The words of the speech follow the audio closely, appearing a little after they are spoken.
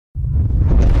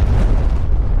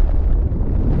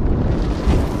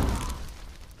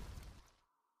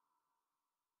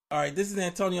All right, this is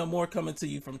Antonio Moore coming to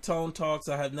you from Tone Talks.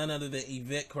 I have none other than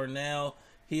Yvette Cornell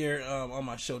here on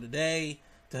my show today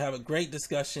to have a great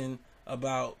discussion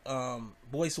about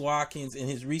Boyce Watkins and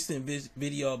his recent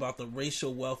video about the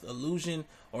racial wealth illusion,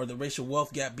 or the racial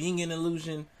wealth gap being an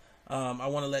illusion. I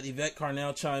want to let Yvette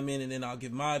Cornell chime in, and then I'll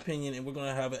give my opinion, and we're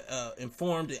going to have an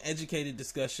informed and educated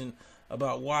discussion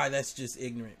about why that's just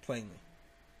ignorant, plainly.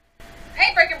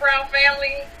 Hey, Breaking Brown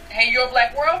family. Hey, Your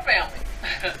Black World family.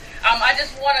 I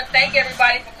just want to thank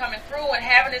everybody for coming through and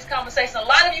having this conversation. A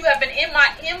lot of you have been in my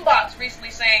inbox recently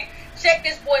saying, check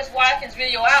this Boyce Watkins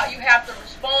video out. You have to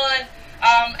respond.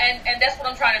 And that's what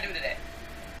I'm trying to do today.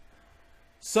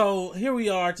 So here we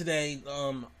are today.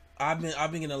 I've been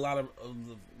getting a lot of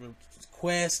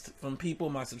requests from people,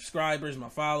 my subscribers, my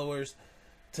followers,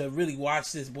 to really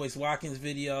watch this Boyce Watkins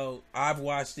video. I've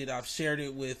watched it. I've shared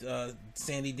it with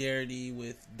Sandy Darity,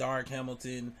 with Dark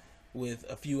Hamilton, with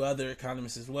a few other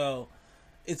economists as well.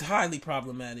 It's highly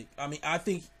problematic. I mean, I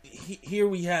think here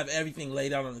we have everything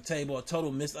laid out on the table, a total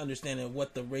misunderstanding of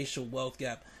what the racial wealth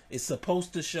gap is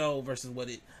supposed to show versus what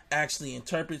it actually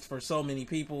interprets for so many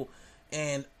people.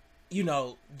 And, you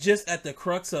know, just at the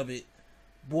crux of it,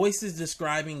 Boyce is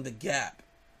describing the gap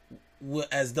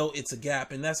as though it's a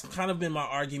gap. And that's kind of been my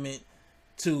argument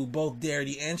to both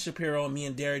Darity and Shapiro. Me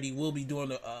and Darity will be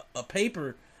doing a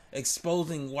paper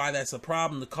exposing why that's a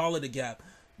problem, to call it a gap,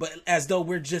 but as though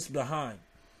we're just behind.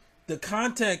 The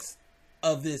context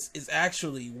of this is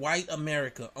actually white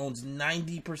America owns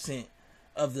 90%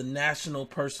 of the national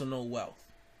personal wealth.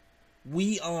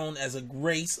 We own, as a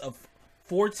race of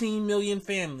 14 million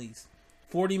families,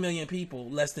 40 million people,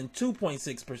 less than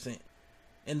 2.6%.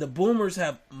 And the boomers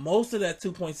have most of that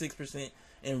 2.6%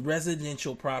 in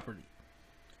residential property.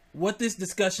 What this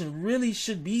discussion really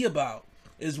should be about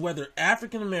is whether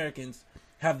African Americans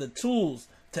have the tools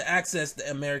to access the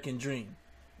American dream.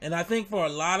 And I think for a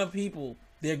lot of people,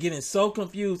 they're getting so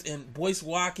confused, and Boyce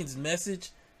Watkins'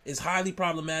 message is highly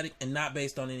problematic and not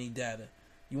based on any data.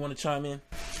 You want to chime in?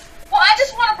 Well, I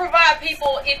just want to provide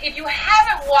people, if you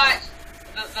haven't watched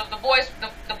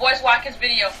the Boyce Watkins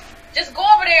video, just go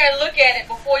over there and look at it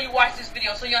before you watch this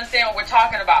video so you understand what we're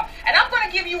talking about. And I'm going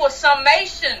to give you a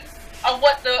summation of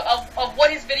what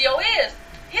his video is.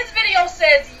 His video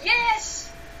says, yes,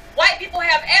 white people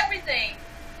have everything,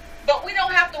 but we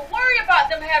don't have to worry about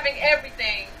them having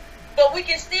everything, but we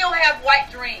can still have white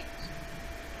dreams.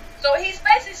 So he's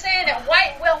basically saying that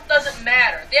white wealth doesn't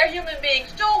matter. They're human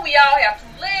beings too. We all have 2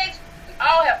 legs. We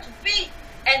all have 2 feet.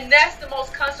 And that's the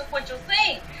most consequential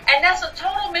thing. And that's a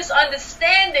total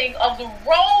misunderstanding of the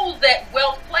role that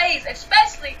wealth plays,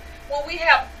 especially when we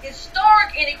have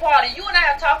historic inequality. You and I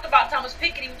have talked about Thomas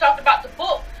Piketty. We talked about the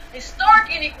book, historic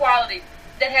inequality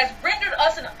that has rendered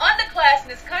us an underclass in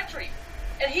this country.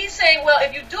 And he's saying, well,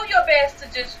 if you do your best to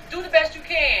just do the best you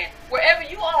can, wherever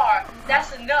you are,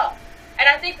 that's enough. And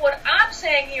I think what I'm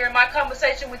saying here in my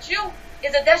conversation with you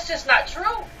is that that's just not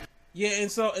true. Yeah,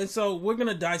 and so we're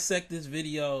gonna dissect this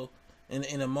video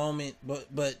in a moment,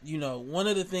 but you know, one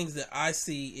of the things that I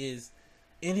see is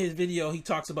in his video he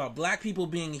talks about black people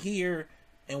being here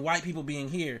and white people being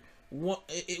here. What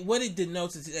it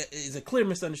denotes is a clear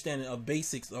misunderstanding of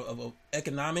basics of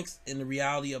economics and the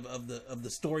reality of the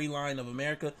storyline of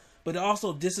America, but it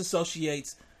also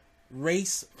disassociates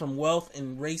race from wealth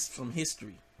and race from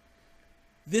history.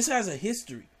 This has a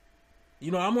history.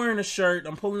 You know, I'm wearing a shirt.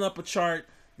 I'm pulling up a chart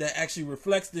that actually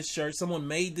reflects this shirt. Someone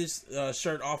made this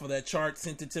shirt off of that chart,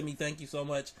 sent it to me. Thank you so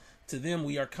much to them.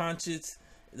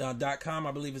 WeAreConscious.com,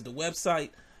 I believe, is the website.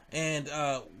 And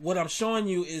what I'm showing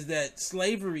you is that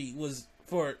slavery was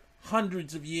for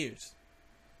hundreds of years.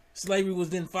 Slavery was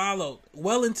then followed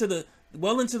well into the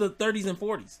 30s and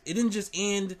 40s. It didn't just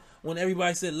end when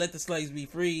everybody said let the slaves be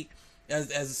free,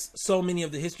 as so many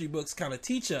of the history books kind of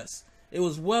teach us. It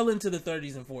was well into the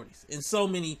 30s and 40s in so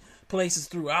many places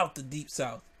throughout the Deep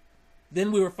South.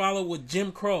 Then we were followed with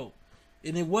Jim Crow.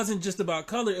 And it wasn't just about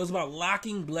color. It was about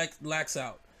locking blacks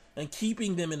out and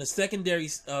keeping them in a secondary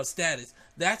status.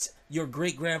 That's your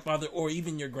great-grandfather or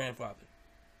even your grandfather.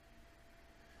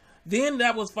 Then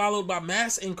that was followed by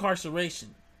mass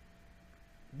incarceration.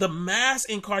 The mass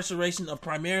incarceration of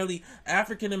primarily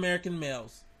African-American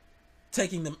males,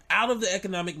 taking them out of the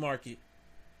economic market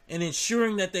and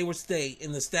ensuring that they would stay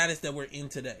in the status that we're in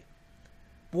today.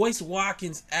 Boyce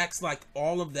Watkins acts like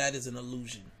all of that is an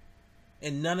illusion,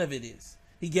 and none of it is.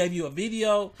 He gave you a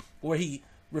video where he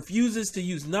refuses to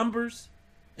use numbers,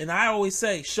 and I always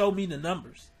say, show me the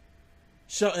numbers.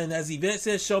 And as Yvette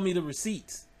says, show me the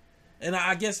receipts. And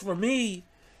I guess for me,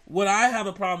 what I have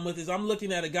a problem with is I'm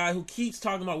looking at a guy who keeps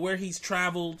talking about where he's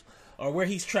traveled or where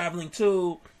he's traveling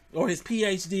to or his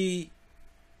PhD,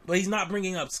 but he's not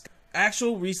bringing up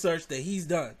actual research that he's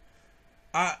done.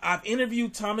 I've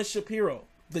interviewed Thomas Shapiro,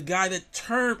 the guy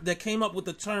that came up with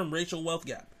the term racial wealth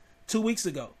gap 2 weeks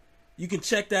ago. You can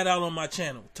check that out on my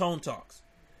channel, Tone Talks.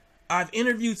 I've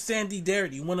interviewed Sandy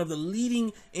Darity, one of the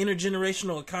leading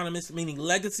intergenerational economists, meaning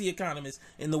legacy economists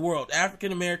in the world,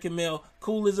 African-American male,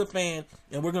 cool as a fan,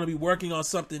 and we're going to be working on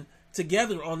something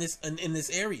together on this in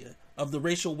this area of the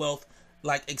racial wealth,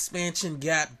 like expansion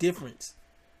gap difference.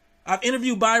 I've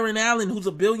interviewed Byron Allen, who's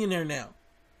a billionaire now,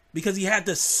 because he had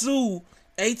to sue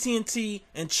AT&T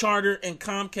and Charter and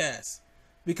Comcast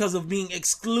because of being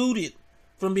excluded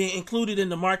from being included in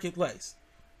the marketplace.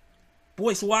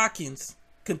 Boyce Watkins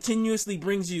continuously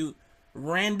brings you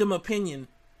random opinion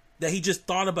that he just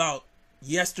thought about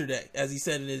yesterday, as he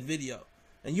said in his video.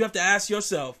 And you have to ask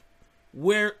yourself,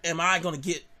 where am I going to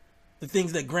get the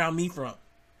things that ground me from?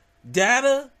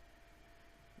 Data,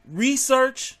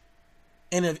 research,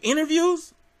 and of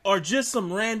interviews, or just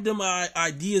some random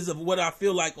ideas of what I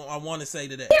feel like I want to say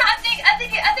today? Yeah, I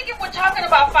think if we're talking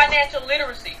about financial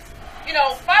literacy, you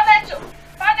know, financial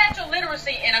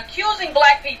literacy and accusing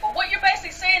black people, what you're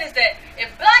basically saying is that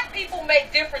if black people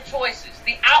make different choices,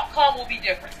 the outcome will be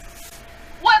different.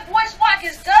 What Boyce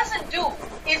Watkins doesn't do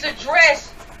is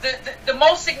address the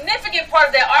most significant part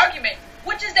of that argument,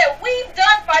 which is that we've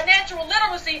done financial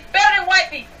literacy better than white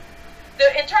people.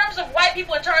 In terms of white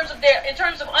people, in terms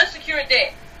of unsecured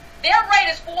debt, their rate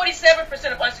is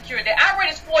 47% of unsecured debt. Our rate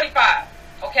is 45%.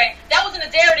 Okay, that was in the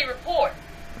Darity report.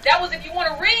 That was, if you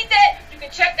want to read that, you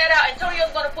can check that out.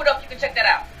 Antonio's going to put up, you can check that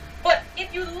out. But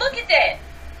if you look at that,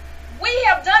 we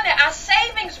have done that. Our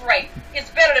savings rate is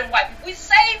better than white people. We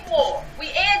save more. We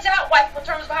edge out white people in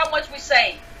terms of how much we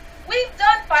save. We've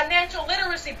done financial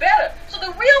literacy better. So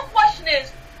the real question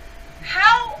is,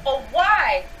 how or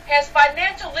why has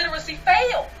financial literacy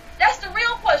failed? That's the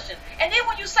real question. And then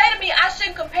when you say to me, I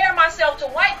shouldn't compare myself to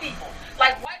white people,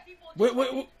 like white people.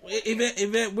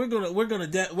 Yvette,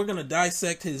 we're gonna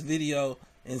dissect his video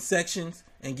in sections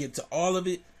and get to all of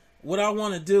it. What I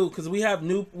want to do, because we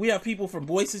have people from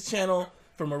Boyce's channel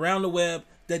from around the web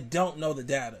that don't know the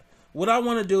data. What I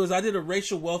want to do is, I did a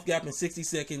racial wealth gap in 60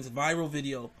 seconds viral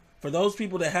video. For those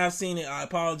people that have seen it, I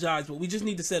apologize, but we just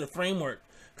need to set a framework,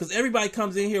 because everybody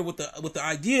comes in here with the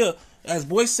idea, as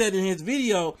Boyce said in his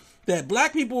video, that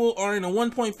black people are in a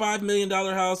 $1.5 million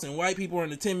house and white people are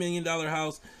in a $10 million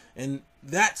house, and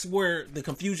that's where the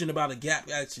confusion about a gap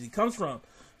actually comes from.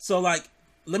 So, like,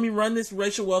 let me run this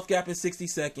racial wealth gap in 60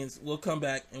 seconds. We'll come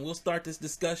back and we'll start this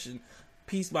discussion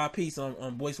piece by piece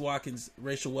on Boyce Watkins'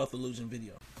 racial wealth illusion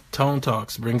video. Tone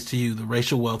Talks brings to you the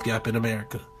racial wealth gap in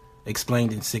America,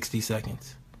 explained in 60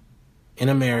 seconds. In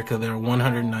America, there are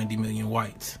 190 million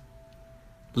whites,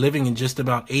 living in just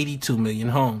about 82 million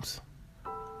homes,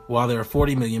 while there are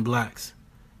 40 million blacks,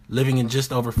 living in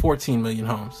just over 14 million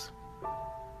homes.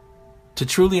 To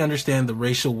truly understand the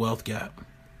racial wealth gap,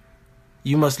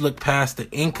 you must look past the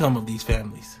income of these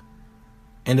families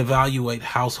and evaluate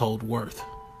household worth.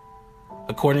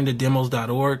 According to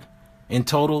demos.org, in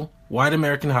total, white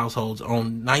American households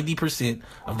own 90%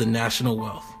 of the national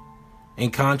wealth.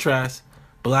 In contrast,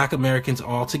 black Americans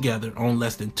altogether own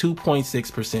less than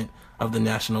 2.6% of the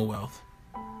national wealth,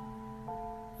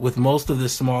 with most of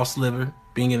this small sliver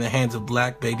being in the hands of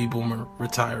black baby boomer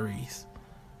retirees.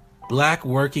 Black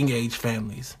working age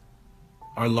families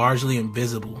are largely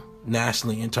invisible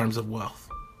nationally in terms of wealth.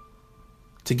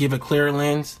 To give a clearer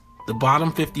lens, the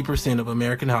bottom 50% of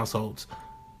American households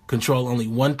control only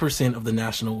 1% of the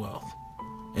national wealth.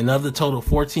 And of the total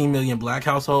 14 million black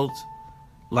households,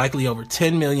 likely over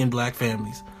 10 million black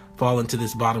families fall into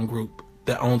this bottom group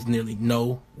that owns nearly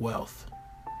no wealth.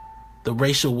 The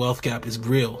racial wealth gap is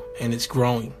real and it's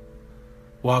growing.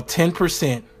 While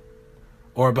 10%,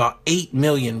 or about 8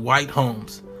 million white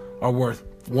homes, are worth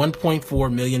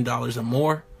 $1.4 million or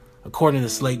more, according to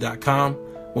Slate.com,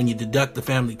 when you deduct the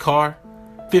family car,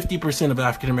 50% of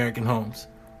African American homes,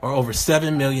 or over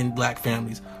 7 million black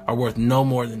families, are worth no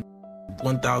more than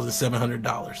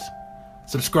 $1,700.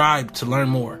 Subscribe to learn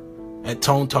more at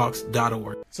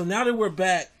tonetalks.org. So now that we're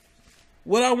back,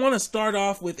 what I want to start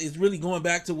off with is really going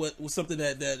back to what was something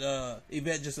that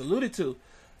Yvette just alluded to.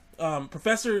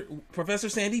 Professor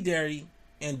Sandy Darity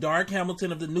and Dark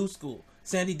Hamilton of the New School.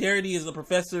 Sandy Darity is a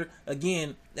professor,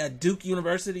 again, at Duke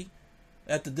University,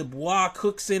 at the Du Bois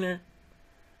Cook Center.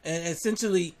 And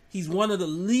essentially, he's one of the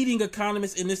leading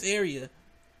economists in this area.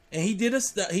 And he did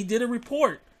a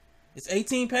report. It's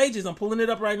 18 pages. I'm pulling it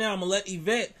up right now. I'm going to let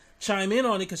Yvette chime in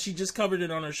on it because she just covered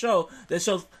it on her show. That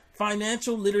shows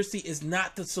financial literacy is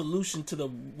not the solution to the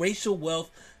racial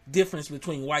wealth difference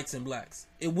between whites and blacks.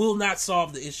 It will not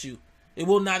solve the issue. It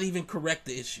will not even correct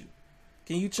the issue.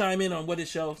 Can you chime in on what it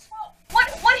shows?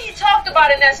 What he talked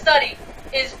about in that study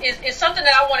is something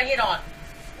that I want to hit on.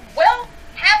 Well,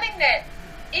 having that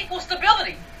equals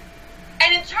stability.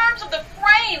 And in terms of the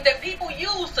frame that people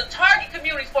use to target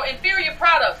communities for inferior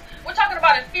products, we're talking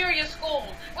about inferior schools,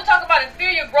 we're talking about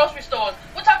inferior grocery stores,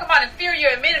 we're talking about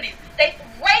inferior amenities.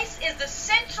 Race is the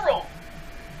central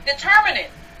determinant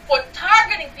for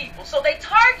targeting people. So they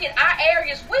target our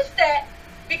areas with that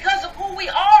because of who we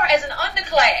are as an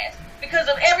underclass, because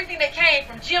of everything that came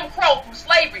from Jim Crow, from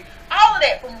slavery, all of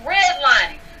that, from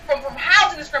redlining, from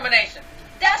housing discrimination.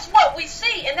 That's what we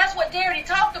see, and that's what Darity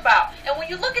talked about. And when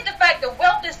you look at the fact that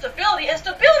wealth is stability, and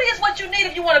stability is what you need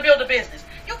if you want to build a business.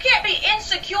 You can't be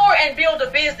insecure and build a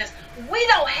business. We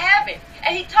don't have it.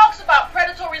 And he talks about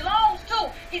predatory loans too.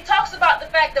 He talks about the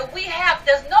fact that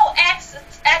there's no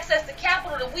access to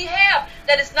capital that we have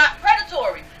that is not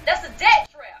predatory. That's a debt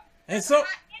trap.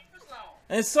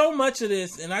 And so much of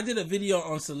this, and I did a video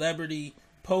on celebrity,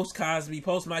 post-Cosby,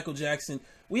 post-Michael Jackson.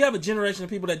 We have a generation of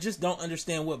people that just don't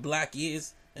understand what black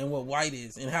is and what white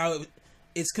is, and how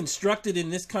it's constructed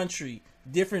in this country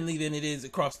differently than it is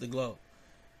across the globe.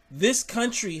 This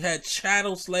country had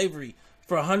chattel slavery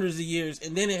for hundreds of years,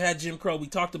 and then it had Jim Crow. We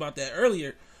talked about that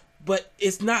earlier, but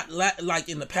it's not like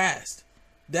in the past.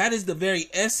 That is the very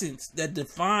essence that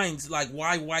defines like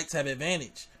why whites have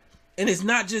advantage. And it's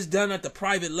not just done at the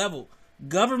private level.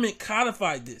 Government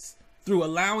codified this through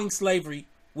allowing slavery,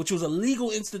 which was a legal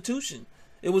institution.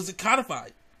 It was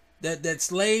codified that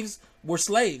slaves were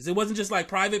slaves. It wasn't just like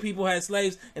private people had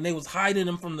slaves and they was hiding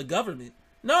them from the government.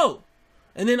 No.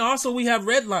 And then also we have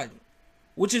redlining,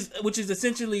 which is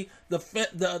essentially the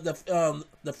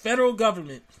federal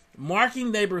government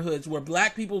marking neighborhoods where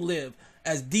black people live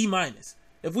as D-.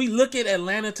 If we look at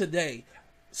Atlanta today,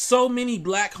 so many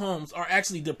black homes are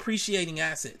actually depreciating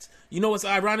assets. You know what's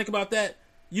ironic about that?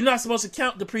 You're not supposed to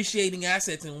count depreciating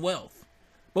assets in wealth.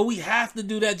 But we have to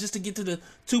do that just to get to the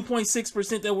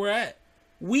 2.6% that we're at.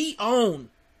 We own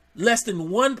less than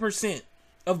 1%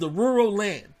 of the rural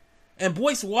land. And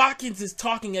Boyce Watkins is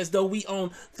talking as though we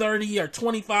own 30 or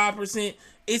 25%.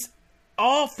 It's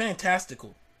all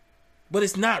fantastical, but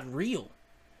it's not real.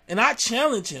 And I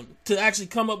challenge him to actually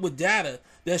come up with data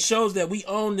that shows that we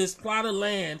own this plot of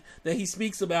land that he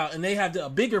speaks about, and they have a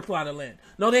bigger plot of land.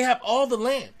 No, they have all the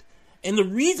land. And the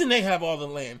reason they have all the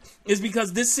land is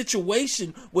because this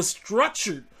situation was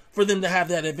structured for them to have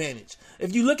that advantage.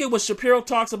 If you look at what Shapiro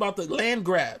talks about, the land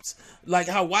grabs, like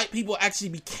how white people actually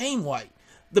became white,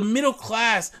 the middle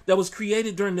class that was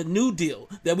created during the New Deal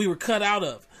that we were cut out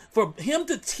of, for him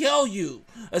to tell you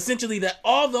essentially that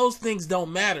all those things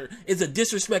don't matter is a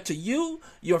disrespect to you,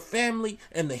 your family,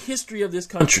 and the history of this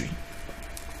country.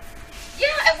 Yeah,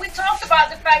 and we talked about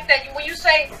the fact that when you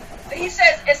say, he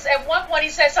says, it's at one point he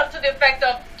said something to the effect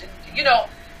of,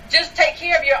 just take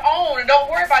care of your own and don't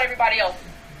worry about everybody else.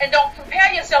 And don't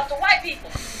compare yourself to white people.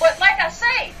 But like I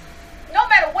say, no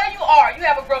matter where you are, you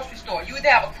have a grocery store. You either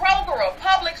have a Kroger or a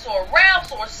Publix or a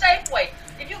Ralph's or a Safeway.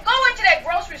 If you go into that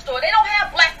grocery store, they don't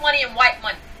have black money and white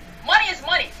money. Money is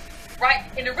money, right?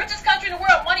 In the richest country in the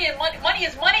world, money is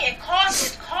money and cost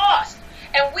is cost.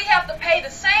 And we have to pay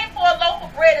the same for a loaf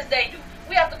of bread as they do.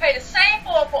 We have to pay the same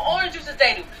for orange juice as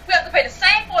they do. We have to pay the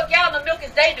same for a gallon of milk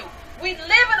as they do. We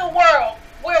live in a world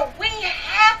where we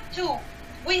have to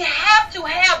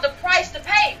have the price to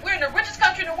pay. We're in the richest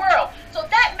country in the world. So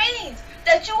that means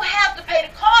that you have to pay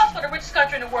the cost for the richest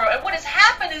country in the world. And what has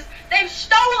happened is they've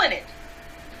stolen it.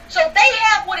 So they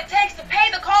have what it takes to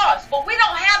pay the cost, but we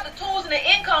don't have the tools and the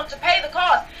income to pay the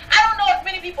cost. I don't know if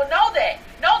many people know this,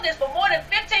 but more than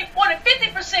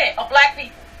 50% of black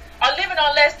people are living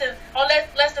on less than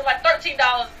like $13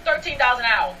 an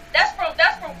hour. That's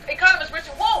from economist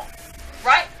Richard Wolff,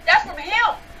 right? That's from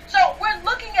him. So we're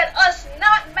looking at us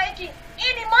not making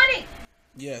any money.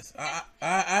 Yes, I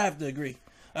have to agree.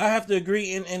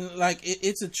 And like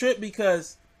it's a trip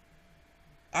because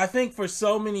I think for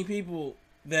so many people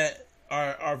that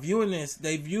are viewing this,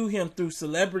 they view him through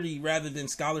celebrity rather than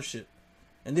scholarship.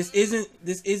 And this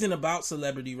isn't about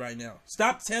celebrity right now.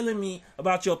 Stop telling me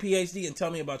about your PhD and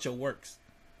tell me about your works.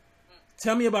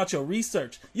 Tell me about your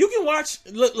research. You can watch,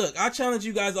 look, I challenge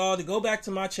you guys all to go back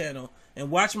to my channel and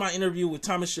watch my interview with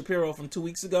Thomas Shapiro from 2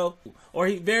 weeks ago. Or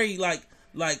he very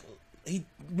he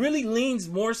really leans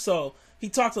more so. He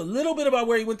talks a little bit about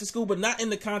where he went to school, but not in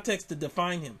the context to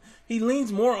define him. He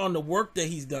leans more on the work that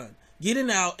he's done, getting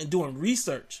out and doing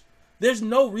research. There's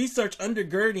no research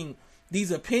undergirding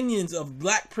these opinions of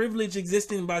black privilege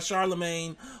existing by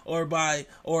Charlemagne or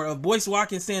of Boyce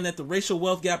Watkins saying that the racial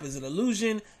wealth gap is an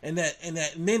illusion, and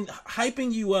that men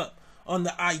hyping you up on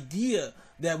the idea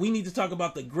that we need to talk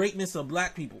about the greatness of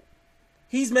black people.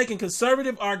 He's making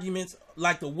conservative arguments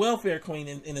like the welfare queen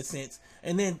in a sense,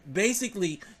 and then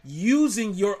basically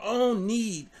using your own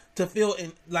need to feel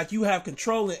like you have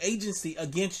control and agency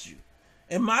against you.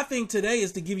 And my thing today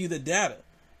is to give you the data.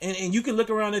 And you can look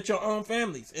around at your own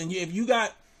families. And if you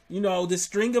got, this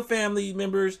string of family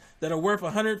members that are worth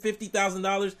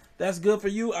 $150,000, that's good for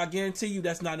you. I guarantee you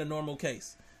that's not a normal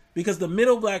case. Because the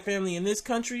middle black family in this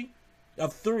country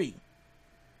of 3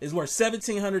 is worth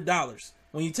 $1,700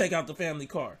 when you take out the family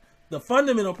car. The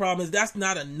fundamental problem is that's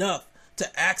not enough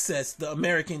to access the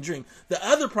American dream. The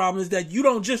other problem is that you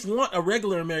don't just want a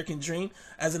regular American dream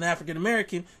as an African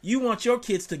American. You want your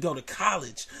kids to go to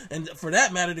college, and for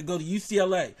that matter, to go to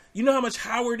UCLA. You know how much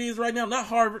Howard is right now? Not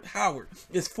Harvard, Howard.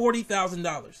 It's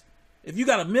 $40,000. If you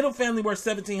got a middle family worth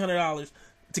 $1,700,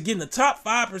 to get in the top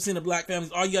 5% of black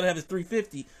families, all you gotta have is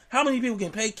 $350. How many people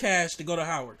can pay cash to go to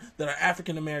Howard that are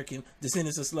African American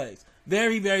descendants of slaves?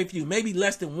 Very, very few. Maybe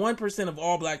less than 1% of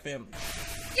all black families.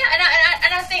 Yeah,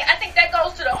 and I think that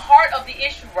goes to the heart of the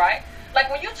issue, right? Like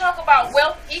when you talk about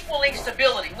wealth equaling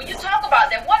stability, when you talk about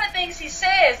that, one of the things he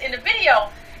says in the video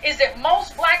is that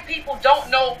most black people don't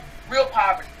know real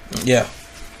poverty. Yeah.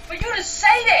 For you to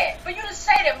say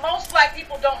that most black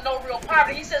people don't know real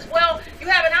poverty, he says, well, you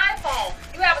have an iPhone,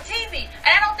 you have a TV, and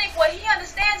I don't think what he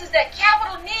understands is that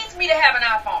capital needs me to have an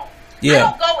iPhone. Yeah.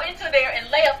 I don't go into there and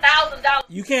lay $1,000.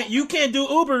 You can't do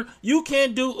Uber. You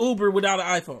can't do Uber without an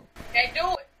iPhone. Can't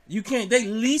do it. You can't. They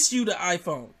lease you the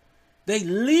iPhone. They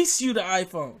lease you the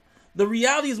iPhone. The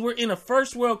reality is we're in a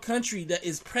first world country that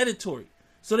is predatory.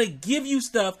 So they give you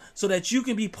stuff so that you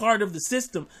can be part of the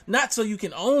system, not so you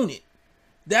can own it.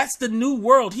 That's the new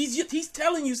world. He's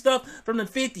telling you stuff from the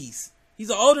 50s. He's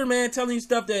an older man telling you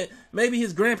stuff that maybe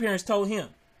his grandparents told him.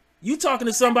 You talking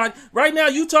to somebody right now.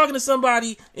 You talking to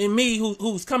somebody in me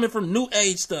who's coming from new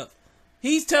age stuff.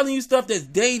 He's telling you stuff that's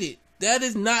dated. That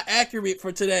is not accurate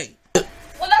for today.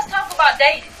 Well, let's talk about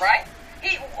dating, right?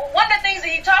 One of the things that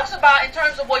he talks about in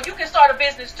terms of, well, you can start a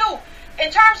business too.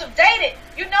 In terms of dating,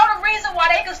 you know the reason why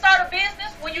they can start a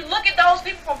business? When you look at those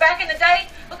people from back in the day,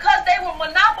 because they were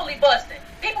monopoly busting.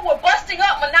 People were busting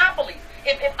up monopolies.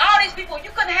 If all these people,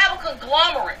 you couldn't have a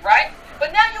conglomerate, right?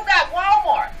 But now you got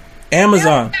Walmart.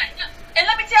 Amazon. And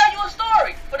let me tell you a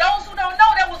story. For those who don't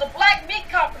know, there was a black meat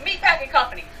packing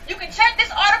company. You can check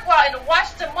this article out in the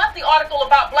Washington Monthly article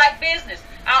about black business.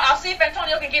 I'll see if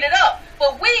Antonio can get it up.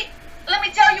 But let me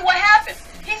tell you what happened.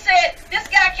 He said, this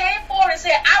guy came forward and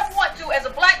said, I want to, as a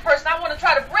black person, I want to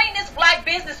try to bring this black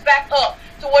business back up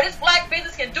to where this black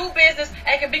business can do business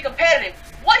and can be competitive.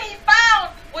 What he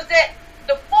found was that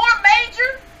the 4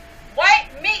 major white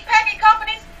meat packing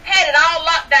companies had it all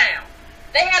locked down.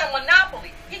 They had a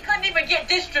monopoly. He couldn't even get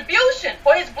distribution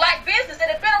for his black business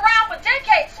that had been around for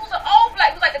decades. This was an old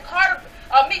black, it was like the Carter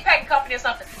meat packing company or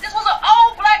something. This was an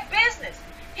old black business.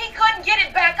 He couldn't get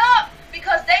it back up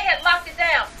because they had locked it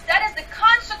down. That is the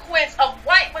consequence of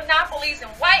white monopolies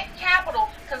and white capital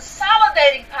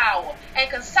consolidating power and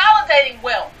consolidating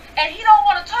wealth. And he don't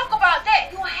want to talk about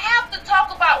that. You have to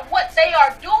talk about what they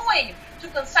are doing to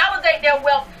consolidate their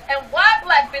wealth and why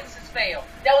black businesses fail.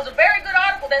 There was a very good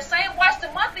article, that same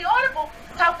Washington Monthly article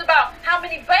talked about how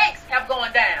many banks have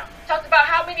gone down, talked about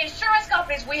how many insurance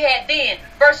companies we had then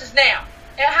versus now,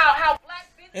 and how black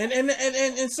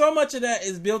businesses... And so much of that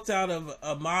is built out of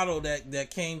a model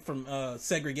that came from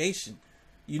segregation.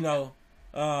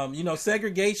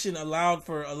 Segregation allowed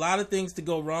for a lot of things to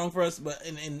go wrong for us, but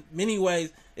in many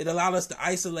ways it allowed us to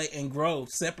isolate and grow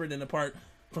separate and apart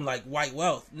from like white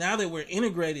wealth. Now that we're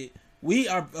integrated, we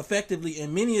are effectively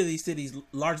in many of these cities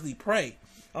largely prey.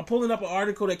 I'm pulling up an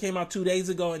article that came out 2 days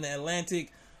ago in the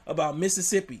Atlantic about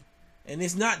Mississippi, and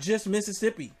it's not just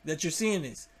Mississippi that you're seeing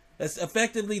this. That's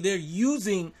effectively they're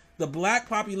using the black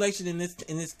population in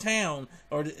this town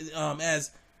or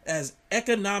as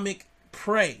economic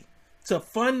prey to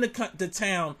fund the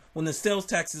town when the sales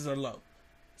taxes are low.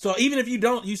 So even if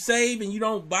you save and you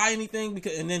don't buy anything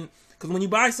because when you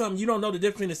buy something, you don't know the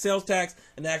difference between the sales tax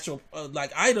and the actual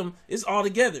item. It's all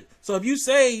together. So if you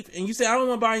save and you say, I don't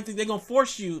want to buy anything, they're going to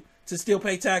force you to still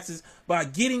pay taxes by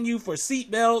getting you for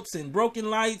seat belts and broken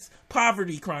lights.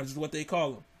 Poverty crimes is what they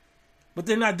call them. But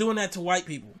they're not doing that to white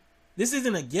people. This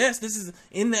isn't a guess. This is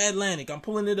in the Atlantic. I'm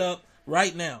pulling it up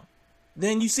right now.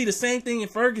 Then you see the same thing in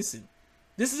Ferguson.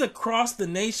 This is across the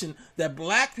nation that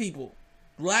black people,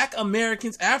 black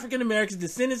Americans, African Americans,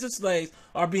 descendants of slaves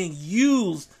are being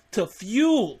used to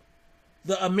fuel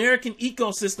the American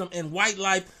ecosystem and white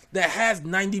life that has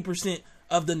 90%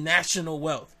 of the national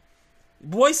wealth.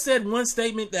 Boyce said one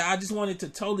statement that I just wanted to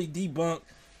totally debunk,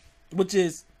 which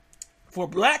is, for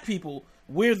black people,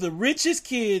 we're the richest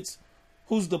kids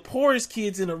who's the poorest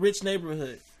kids in a rich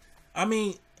neighborhood. I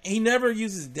mean, he never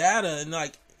uses data, and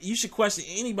like, you should question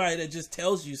anybody that just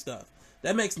tells you stuff.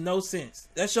 That makes no sense.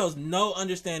 That shows no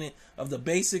understanding of the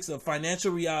basics of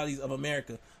financial realities of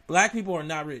America. Black people are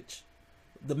not rich.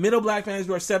 The middle black families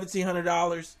worth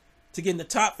 $1,700. To get in the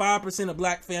top 5% of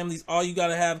black families, all you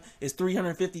gotta have is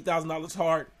 $350,000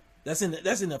 hard. That's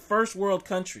in the first world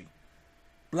country.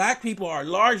 Black people are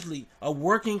largely a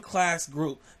working class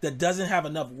group that doesn't have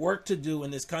enough work to do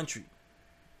in this country.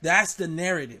 That's the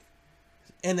narrative.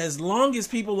 And as long as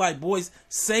people like Boyce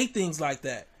say things like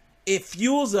that, it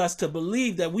fuels us to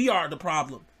believe that we are the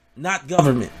problem, not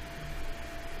government.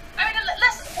 I mean,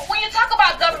 when you talk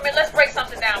about government, let's break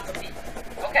something down for people,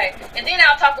 okay? And then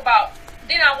I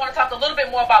want to talk a little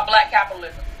bit more about black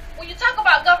capitalism. When you talk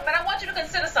about government, I want you to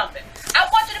consider something. I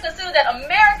want you to consider that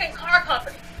American car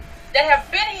companies that have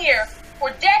been here for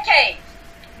decades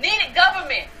needed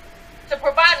government to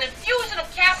provide an infusion of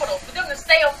capital for them to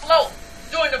stay afloat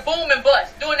during the boom and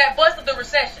bust, during that bust of the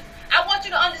recession. I want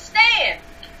you to understand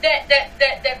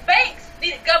that banks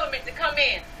needed government to come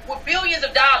in with billions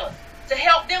of dollars to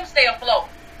help them stay afloat.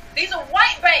 These are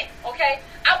white banks, okay?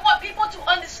 I want people to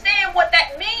understand what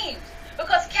that means,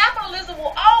 because capitalism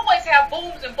will always have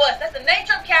booms and busts. That's the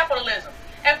nature of capitalism.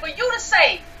 And for you to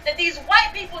say that these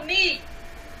white people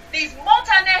these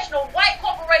multinational white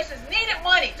corporations needed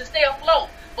money to stay afloat,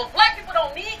 but black people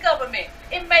don't need government,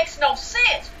 it makes no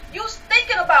sense. You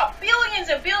thinking about billions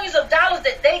and billions of dollars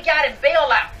that they got in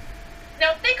bailout.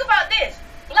 Now think about this.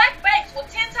 Black banks were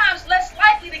 10 times less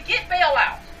likely to get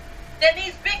bailouts than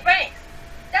these big banks.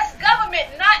 That's government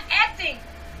not acting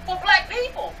for black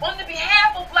people, on the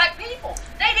behalf of black people.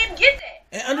 They didn't get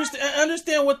that. And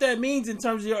understand what that means in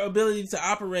terms of your ability to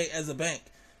operate as a bank.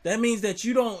 That means that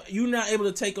you're not able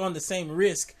to take on the same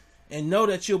risk and know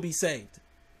that you'll be saved.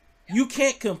 You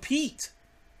can't compete.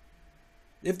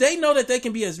 If they know that they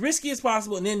can be as risky as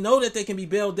possible and then know that they can be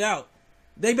bailed out,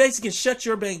 they basically shut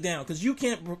your bank down because you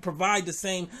can't provide the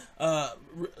same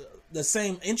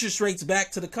interest rates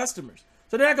back to the customers.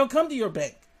 So they're not going to come to your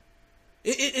bank.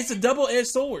 It's a double-edged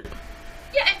sword.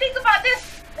 Yeah, and think about this.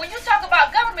 When you talk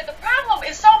about government, the problem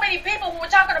is so many people, when we're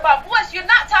talking about Boyce, you're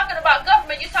not talking about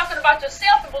government, you're talking about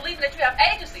yourself and believing that you have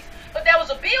agency. But there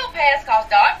was a bill passed called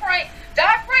Dodd-Frank.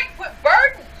 Dodd-Frank put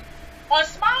burdens on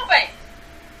small banks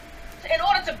in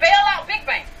order to bail out big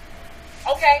banks.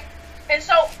 Okay? And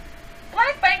so,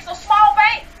 black banks are small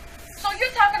banks. So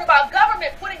you're talking about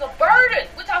government putting a burden.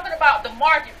 We're talking about the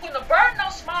market putting a burden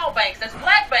on small banks, that's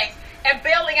black banks, and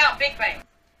bailing out big banks.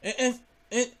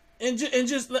 And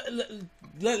just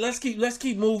let's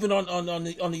keep moving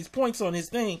on these points on his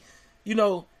thing. You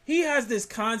know, he has this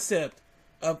concept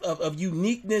of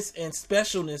uniqueness and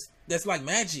specialness that's like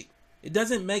magic. It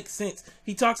doesn't make sense.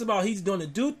 He talks about he's going to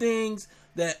do things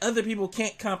that other people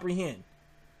can't comprehend.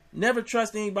 Never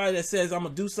trust anybody that says I'm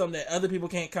gonna do something that other people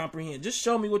can't comprehend. Just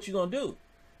show me what you're gonna do,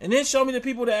 and then show me the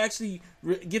people that actually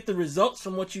get the results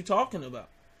from what you're talking about.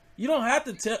 You don't have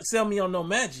to sell me on no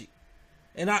magic.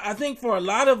 And I think for a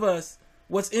lot of us,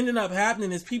 what's ended up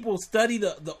happening is people study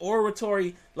the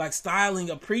oratory like styling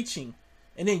of preaching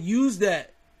and then use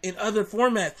that in other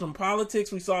formats. From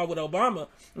politics, we saw it with Obama,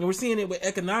 and we're seeing it with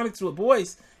economics with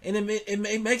Boyce, and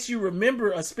it makes you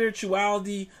remember a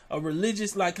spirituality, a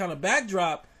religious like kind of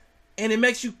backdrop, and it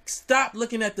makes you stop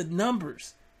looking at the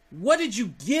numbers. What did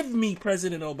you give me,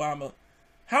 President Obama?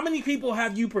 How many people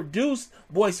have you produced,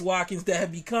 Boyce Watkins, that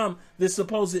have become this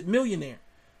supposed millionaire?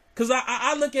 Because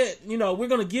I look at, you know, we're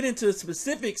going to get into the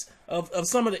specifics of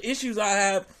some of the issues I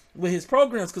have with his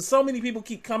programs, because so many people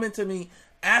keep coming to me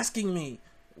asking me,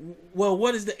 well,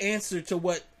 what is the answer to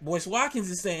what Boyce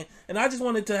Watkins is saying? And I just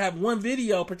wanted to have one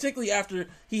video, particularly after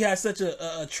he has such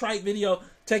a trite video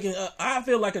taking, I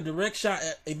feel like a direct shot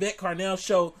at Yvette Carnell's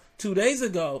show 2 days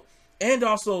ago, and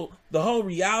also the whole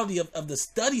reality of the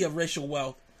study of racial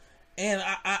wealth. And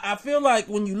I feel like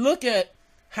when you look at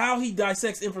how he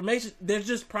dissects information, there's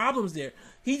just problems there.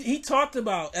 He talked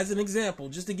about, as an example,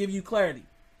 just to give you clarity,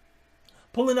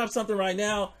 pulling up something right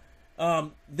now,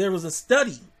 there was a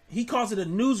study. He calls it a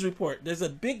news report. There's a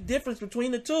big difference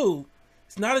between the two.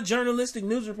 It's not a journalistic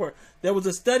news report. There was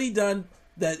a study done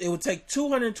that it would take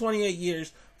 228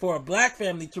 years for a black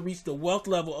family to reach the wealth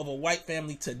level of a white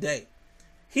family today.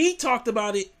 He talked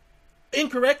about it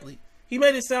incorrectly. He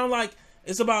made it sound like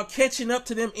it's about catching up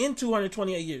to them in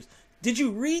 228 years. Did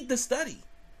you read the study?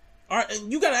 All right,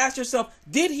 you got to ask yourself,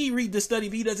 did he read the study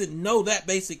if he doesn't know that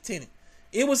basic tenet?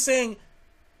 It was saying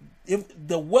if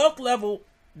the wealth level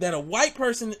that a white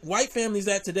family is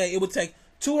at today, it would take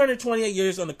 228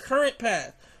 years on the current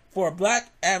path for a black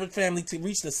average family to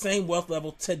reach the same wealth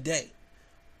level today.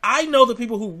 I know the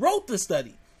people who wrote the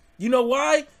study. You know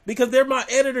why? Because they're my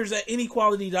editors at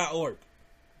inequality.org.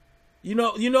 You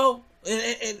know,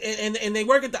 and they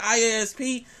work at the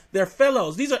IASP. They're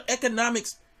fellows. These are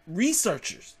economics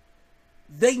researchers.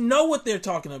 They know what they're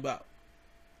talking about.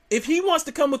 If he wants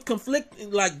to come with conflict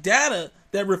like data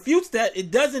that refutes that,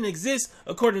 it doesn't exist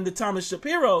according to Thomas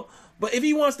Shapiro. But if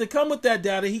he wants to come with that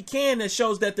data, he can, that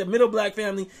shows that the middle black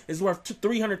family is worth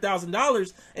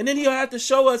 $300,000, and then he'll have to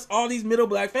show us all these middle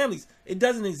black families. It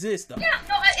doesn't exist, though. Yeah,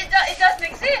 no, it doesn't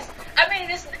exist. I mean,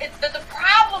 the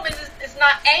problem is it's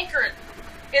not anchored.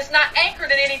 It's not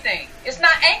anchored in anything. It's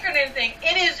not anchored in anything.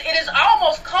 It is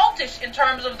almost cultish in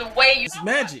terms of the way you. It's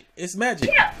magic. It's magic.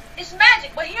 Yeah, it's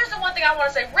magic. But here's the one thing I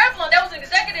want to say. Revlon, there was an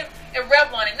executive at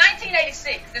Revlon in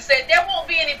 1986 that said there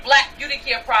won't be any black beauty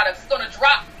care products. It's going to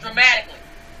drop dramatically.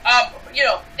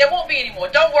 There won't be any more.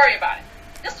 Don't worry about it.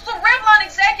 This was a Revlon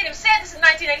executive said this in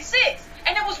 1986,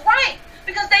 and it was right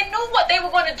because they knew what they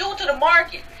were going to do to the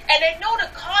market, and they knew the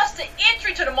cost of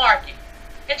entry to the market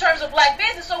in terms of black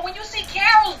business. So when you see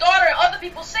Carol's daughter and other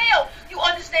people sell, you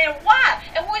understand why.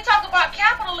 And when we talk about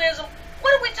capitalism,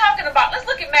 what are we talking about? Let's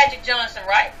look at Magic Johnson,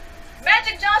 right?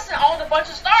 Magic Johnson owned a bunch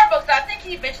of Starbucks that I think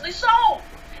he eventually sold.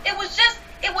 It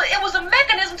was a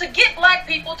mechanism to get black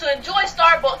people to enjoy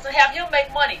Starbucks and have him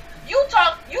make money. You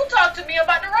talk to me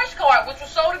about the Rush card, which was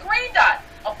sold to Green Dot.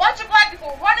 A bunch of black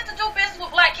people running to do business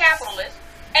with black capitalists,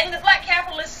 and then the black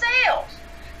capitalist sells.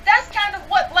 That's kind of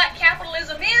what black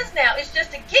capitalism is now. It's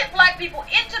just to get black people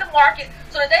into the market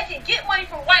so that they can get money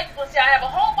from white people and say, I have a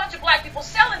whole bunch of black people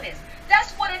selling this.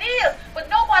 That's what it is. But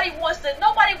nobody wants to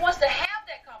have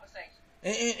that conversation.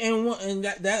 And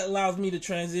that allows me to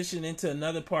transition into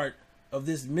another part of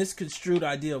this misconstrued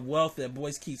idea of wealth that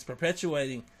Boyce keeps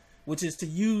perpetuating, which is to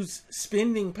use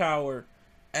spending power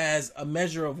as a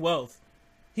measure of wealth.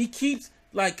 He keeps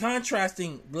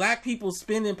contrasting black people's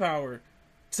spending power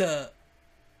to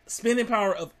spending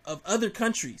power of other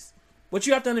countries. But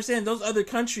you have to understand, those other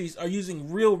countries are using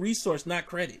real resource, not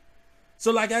credit.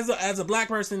 So as a black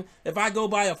person, if I go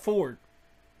buy a Ford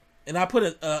and I put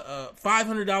a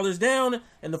 $500 down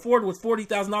and the Ford was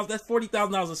 $40,000, that's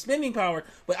 $40,000 of spending power,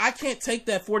 but I can't take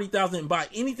that $40,000 and buy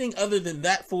anything other than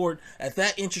that Ford at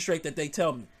that interest rate that they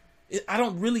tell me. I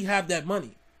don't really have that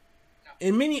money.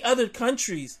 In many other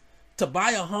countries, to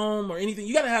buy a home or anything,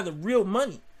 you got to have the real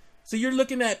money. So you're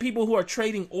looking at people who are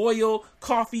trading oil,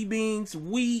 coffee beans,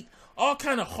 wheat, all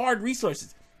kind of hard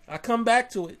resources. I come back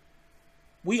to it.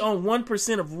 We own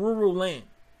 1% of rural land.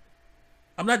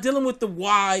 I'm not dealing with the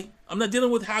why. I'm not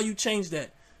dealing with how you change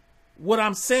that. What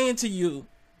I'm saying to you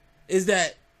is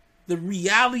that the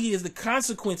reality is the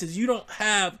consequences. You don't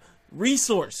have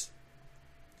resource.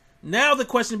 Now the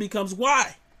question becomes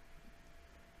why?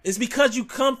 It's because you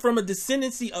come from a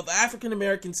descendancy of African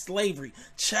American slavery,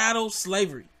 chattel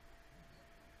slavery.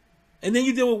 And then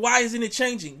you deal with why isn't it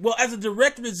changing? Well, as a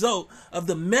direct result of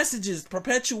the messages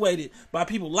perpetuated by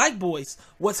people like Boyce,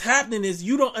 what's happening is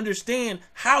you don't understand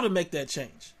how to make that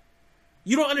change.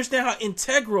 You don't understand how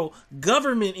integral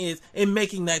government is in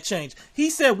making that change.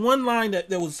 He said one line that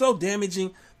was so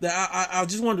damaging that I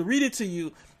just wanted to read it to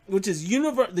you, which is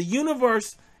the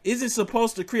universe isn't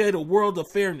supposed to create a world of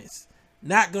fairness.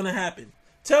 Not going to happen.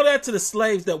 Tell that to the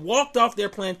slaves that walked off their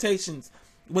plantations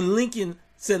when Lincoln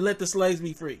said, let the slaves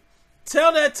be free.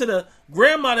 Tell that to the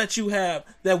grandma that you have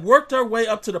that worked her way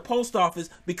up to the post office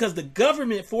because the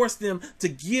government forced them to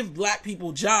give black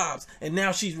people jobs and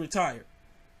now she's retired.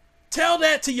 Tell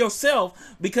that to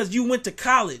yourself because you went to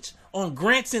college on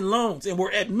grants and loans and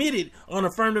were admitted on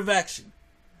affirmative action.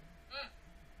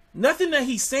 Nothing that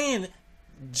he's saying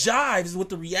jives with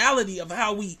the reality of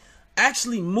how we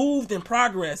actually moved and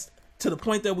progressed to the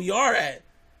point that we are at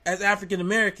as African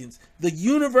Americans. The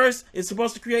universe is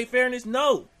supposed to create fairness?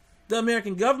 No. The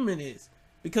American government is,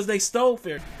 because they stole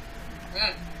fairness.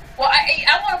 Well,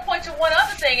 I want to point to one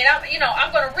other thing, and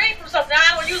I'm going to read from something.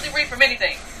 I don't usually read from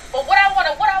anything, but what I want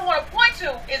to point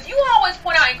to is you always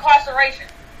point out incarceration,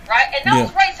 right? And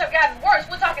those rates have gotten worse.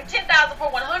 We're talking 10,000 per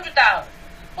 100,000.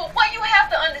 But what you have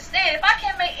to understand, if I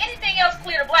can't make anything else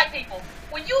clear to black people,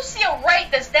 when you see a rate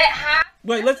that's that high.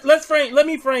 Wait, let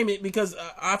me frame it because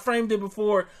I framed it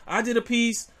before. I did a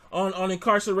piece on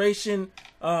incarceration.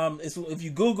 If you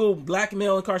Google black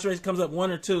male incarceration, it comes up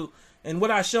 1 or 2. And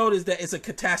what I showed is that it's a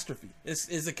catastrophe.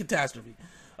 It's a catastrophe.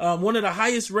 One of the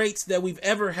highest rates that we've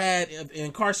ever had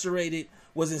incarcerated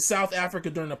was in South Africa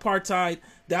during apartheid.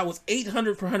 That was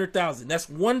 800 per 100,000. That's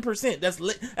 1%. That's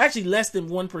actually less than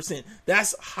 1%.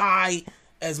 That's high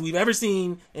as we've ever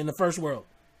seen in the first world.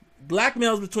 Black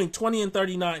males between 20 and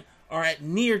 39 are at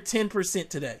near 10%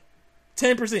 today.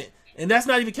 10%. And that's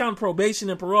not even counting probation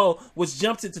and parole, which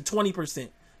jumps it to 20%.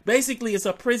 Basically, it's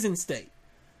a prison state.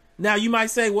 Now you might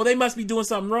say, well, they must be doing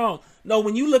something wrong. No,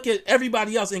 when you look at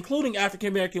everybody else, including African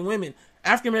American women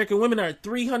are at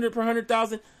 300 per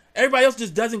 100,000. Everybody else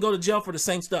just doesn't go to jail for the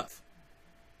same stuff.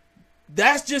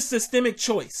 That's just systemic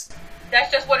choice.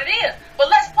 That's just what it is. But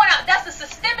let's point out, that's a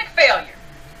systemic failure.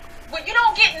 Well, you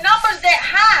don't get numbers that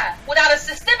high without a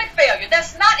systemic failure.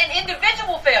 That's not an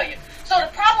individual failure. So the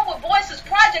problem with Boyce's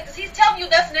project is he's telling you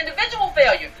that's an individual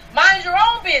failure. Mind your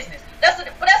own business.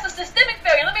 But that's a systemic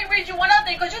failure. Let me read you one other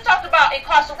thing, because you talked about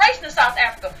incarceration in South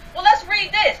Africa. Well, let's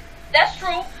read this. That's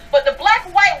true, but the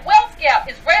black-white wealth gap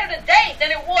is greater today than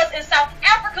it was in South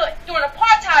Africa during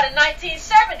apartheid in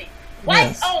 1970.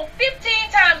 Whites own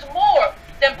 15 times more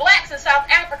than blacks in South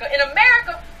Africa. In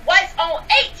America, whites own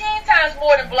 18 times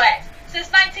more than blacks.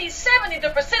 Since 1970,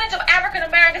 the percentage of African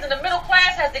Americans in the middle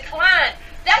class has declined.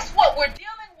 That's what we're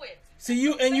dealing with. See,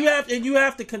 you have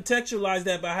to contextualize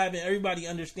that by having everybody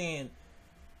understand.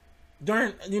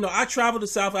 I traveled to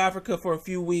South Africa for a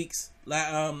few weeks,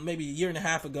 maybe a year and a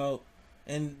half ago,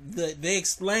 and they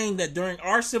explained that during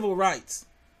our civil rights,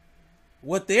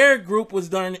 what their group was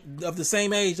done of the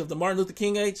same age of the Martin Luther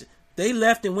King age, they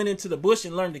left and went into the bush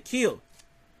and learned to kill.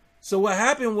 So what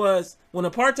happened was, when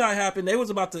apartheid happened, they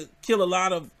was about to kill a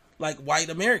lot of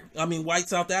white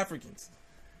South Africans.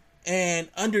 And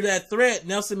under that threat,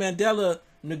 Nelson Mandela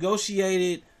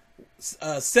negotiated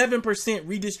 7%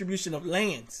 redistribution of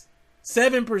lands.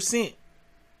 7%.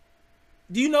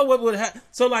 Do you know what would happen?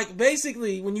 So,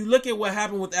 basically, when you look at what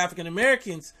happened with African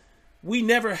Americans, we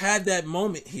never had that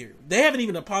moment here. They haven't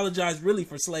even apologized really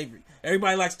for slavery.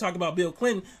 Everybody likes to talk about Bill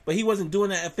Clinton, but he wasn't doing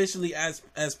that officially as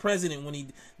president when he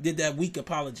did that weak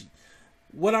apology.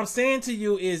 What I'm saying to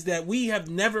you is that we have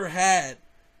never had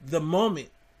the moment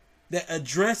that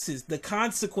addresses the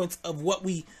consequence of what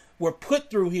we were put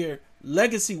through here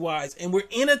legacy-wise. And we're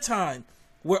in a time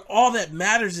where all that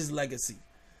matters is legacy.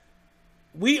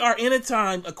 We are in a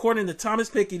time, according to Thomas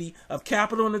Piketty, of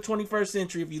Capital in the 21st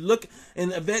Century. If you look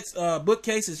in Yvette's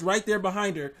bookcase, it's right there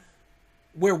behind her,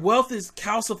 where wealth is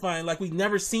calcifying like we've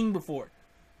never seen before.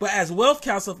 But as wealth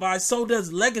calcifies, so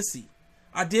does legacy.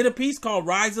 I did a piece called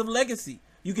Rise of Legacy.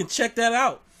 You can check that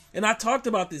out. And I talked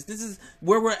about this. This is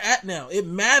where we're at now. It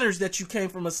matters that you came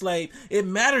from a slave. It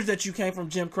matters that you came from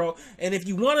Jim Crow. And if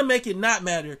you want to make it not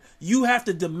matter, you have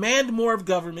to demand more of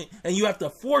government, and you have to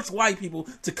force white people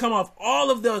to come off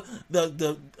all of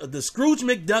the Scrooge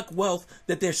McDuck wealth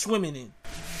that they're swimming in.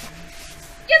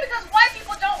 Yeah, because white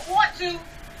people don't want to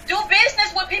do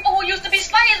business with people who used to be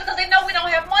slaves because they know we don't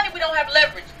have money, we don't have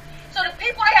leverage. So the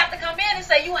people, they have to come in and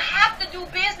say, you have to do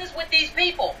business with these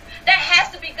people. That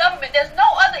has to be government. There's no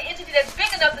other entity that's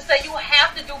big enough to say you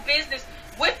have to do business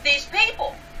with these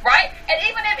people, right? And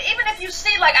even if you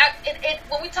see,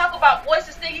 when we talk about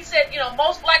Boyce's thing, he said,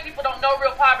 most black people don't know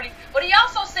real poverty. But he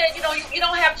also said, you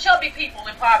don't have chubby people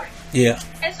in poverty. Yeah.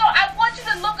 And so I want you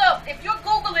to look up, if you're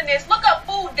Googling this, look up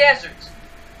food deserts.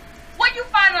 What you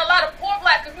find in a lot of poor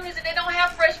black communities that they don't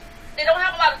have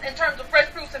a lot in terms of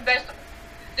fresh fruits and vegetables.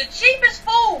 The cheapest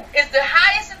food is the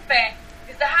highest in fat,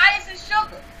 is the highest in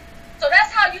sugar. So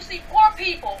that's how you see poor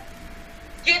people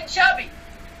getting chubby.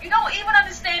 You don't even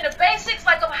understand the basics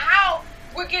of how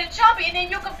we're getting chubby, and then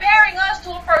you're comparing us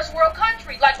to a first world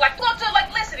country.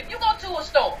 Listen, if you go to a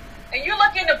store and you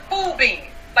look in the food bin,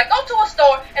 go to a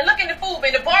store and look in the food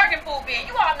bin, the bargain food bin.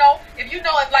 You all know, if you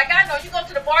know it like I know, you go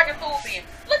to the bargain food bin.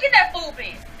 Look at that food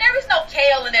bin. There is no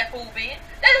kale in that food bin.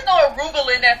 There is no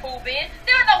arugula in that food bin.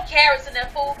 There are no carrots in that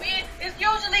food bin. It's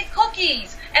usually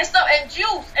cookies and stuff and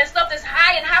juice and stuff that's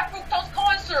high in high fructose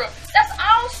corn syrup. That's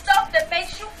all stuff that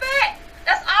makes you fat.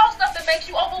 That's all stuff that makes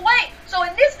you overweight. So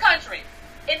in this country,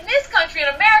 in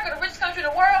America, the richest country in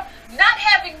the world, not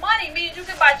having money means you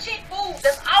can buy cheap food.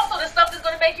 That's also the stuff that's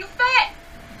going to make you fat.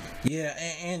 Yeah,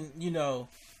 and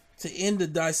to end the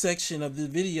dissection of the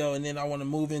video, and then I want to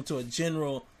move into a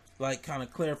general, kind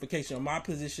of clarification on my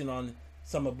position on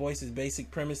some of Boyce's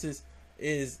basic premises,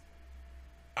 is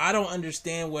I don't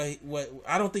understand what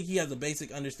I don't think he has a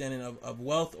basic understanding of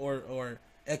wealth or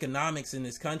economics in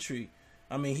this country.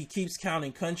 I mean, he keeps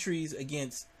counting countries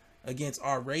against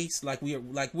our race,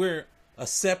 we're a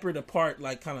separate apart,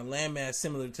 kind of landmass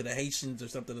similar to the Haitians or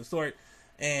something of the sort.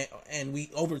 And we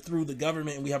overthrew the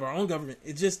government and we have our own government.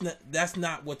 It's just that's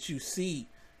not what you see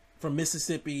from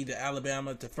Mississippi to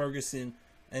Alabama to Ferguson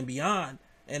and beyond.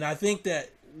 And I think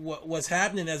that what's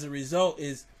happening as a result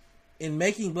is, in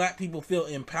making black people feel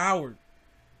empowered,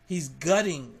 he's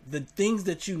gutting the things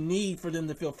that you need for them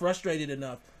to feel frustrated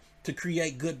enough to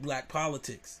create good black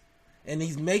politics. And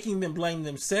he's making them blame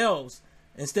themselves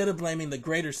instead of blaming the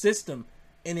greater system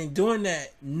And in doing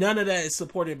that, none of that is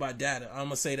supported by data. I'm going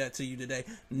to say that to you today.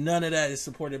 None of that is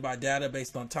supported by data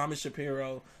based on Thomas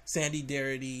Shapiro, Sandy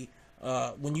Darity.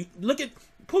 When you look at,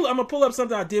 I'm going to pull up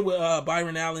something I did with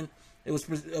Byron Allen. It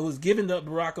was given to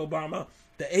Barack Obama,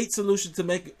 the 8 solutions to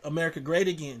make America great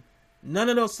again. None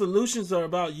of those solutions are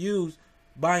about you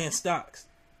buying stocks.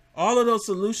 All of those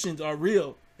solutions are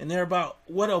real, and they're about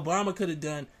what Obama could have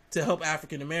done to help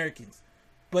African Americans.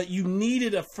 But you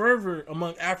needed a fervor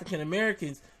among African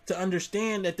Americans to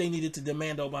understand that they needed to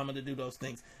demand Obama to do those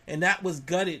things. And that was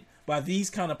gutted by these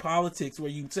kind of politics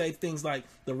where you say things like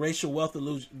the racial wealth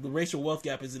illusion, the racial wealth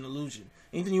gap is an illusion.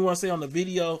 Anything you want to say on the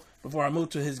video before I move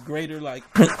to his greater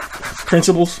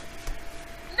principles?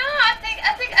 No, I think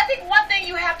one thing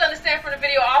you have to understand from the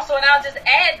video also, and I'll just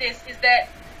add this, is that,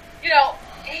 you know,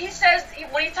 he says,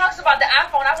 when he talks about the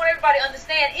iPhone, I want everybody to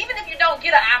understand, even if you don't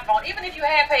get an iPhone, even if you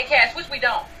have paid cash, which we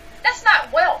don't, that's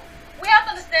not wealth. We have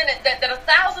to understand that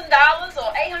 $1,000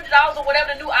 or $800 or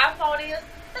whatever the new iPhone is,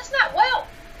 that's not wealth.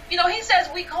 You know, he says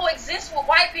we coexist with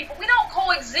white people. We don't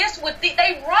coexist with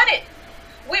they run it.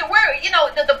 We're you know,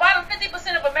 the bottom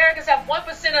 50% of Americans have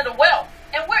 1% of the wealth,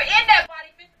 and we're in that bottom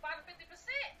 50%.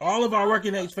 All of our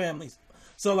working age families.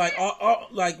 So like,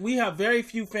 like we have very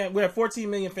few we have 14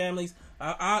 million families.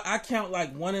 I count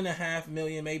like 1.5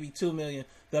 million, maybe 2 million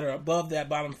that are above that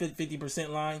bottom 50%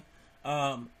 line.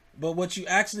 But what you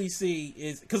actually see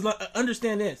is, because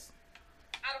understand this.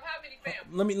 Out of how many families?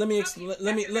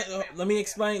 Let me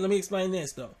explain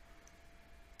this though.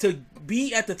 To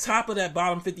be at the top of that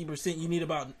bottom 50%, you need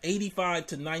about $85,000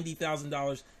 to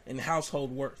 $90,000 in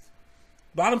household worth.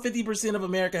 Bottom 50% of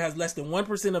America has less than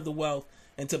 1% of the wealth,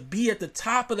 and to be at the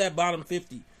top of that bottom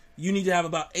 50, you need to have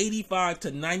about $85,000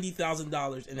 to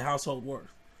 $90,000 in household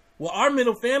worth. Well, our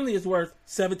middle family is worth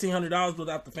 $1,700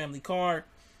 without the family car,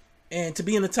 and to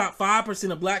be in the top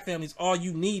 5% of black families, all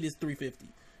you need is $350.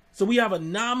 So we have a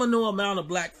nominal amount of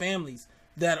black families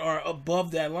that are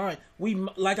above that line. We,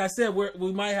 like I said,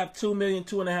 we might have 2 million,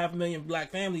 2.5 million black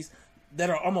families that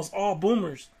are almost all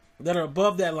boomers that are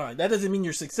above that line. That doesn't mean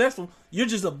you're successful. You're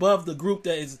just above the group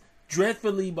that is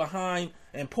dreadfully behind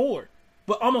and poor.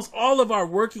 But almost all of our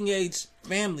working age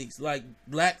families, like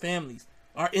black families,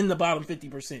 are in the bottom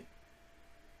 50%.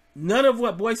 None of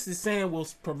what Boyce is saying will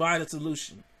provide a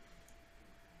solution.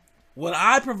 What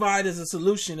I provide as a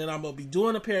solution, and I'm going to be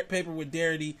doing a paper with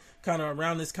Darity kind of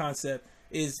around this concept,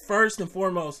 is first and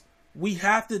foremost, we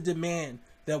have to demand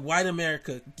that white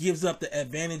America gives up the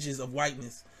advantages of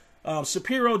whiteness.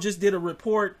 Shapiro just did a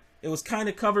report. It was kind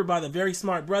of covered by the Very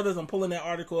Smart Brothers. I'm pulling that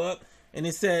article up, and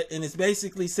it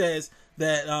basically says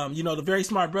that you know, the Very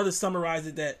Smart Brothers summarized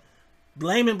it that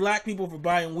blaming black people for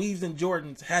buying weaves and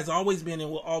Jordans has always been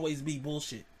and will always be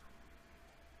bullshit.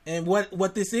 And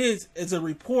what this is a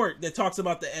report that talks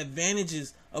about the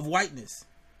advantages of whiteness.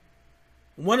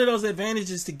 One of those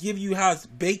advantages, to give you how it's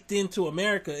baked into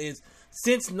America, is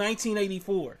since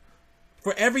 1984,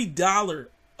 for every dollar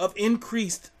of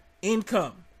increased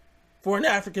income for an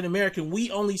African American, we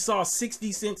only saw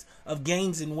 60 cents of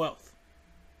gains in wealth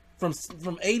from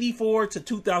 84 to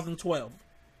 2012.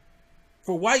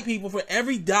 For white people, for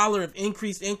every dollar of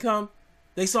increased income,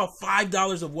 they saw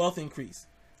 $5 of wealth increase.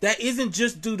 That isn't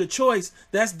just due to choice.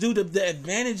 That's due to the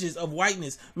advantages of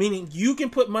whiteness. Meaning you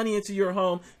can put money into your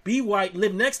home, be white,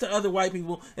 live next to other white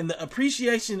people, and the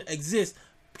appreciation exists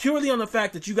purely on the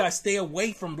fact that you guys stay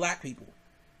away from black people.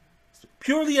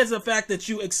 Purely as a fact that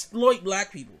you exploit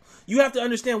black people. You have to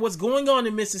understand what's going on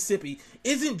in Mississippi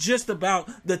isn't just about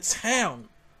the town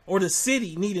or the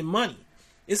city needing money.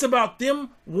 It's about them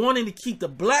wanting to keep the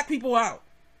black people out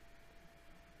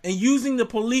and using the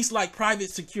police like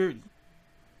private security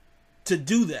to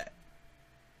do that.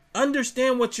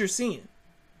 Understand what you're seeing.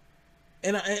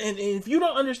 And if you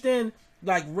don't understand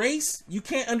like race, you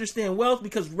can't understand wealth,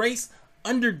 because race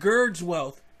undergirds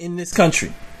wealth in this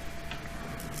country.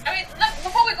 I mean,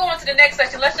 before we go on to the next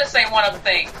section, let's just say one other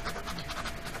thing.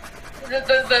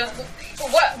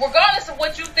 Regardless of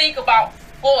what you think about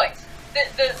Boyce,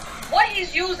 what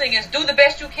he's using is do the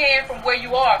best you can from where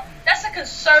you are. That's a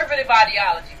conservative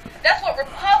ideology. That's what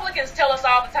Republicans tell us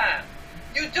all the time.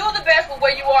 You do the best with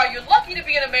where you are. You're lucky to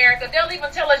be in America. They'll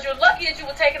even tell us you're lucky that you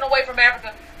were taken away from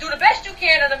Africa. Do the best you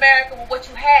can in America with what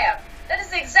you have. That is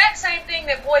the exact same thing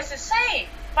that Boyce is saying.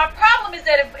 My problem is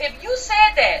that if you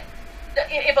said that,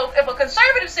 if a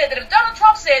conservative said that, if Donald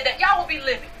Trump said that, y'all will be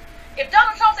living. If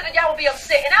Donald Trump said that, y'all will be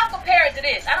upset. And I'll compare it to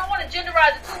this. I don't want to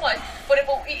genderize it too much, but if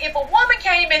a woman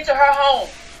came into her home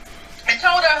and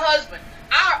told her husband,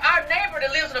 our neighbor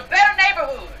that lives in a better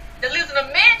neighborhood, that lives in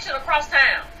a mansion across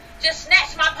town, just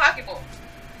snatched my pocketbook,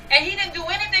 and he didn't do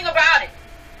anything about it,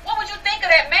 what would you think of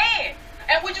that man?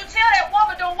 And would you tell that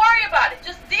woman,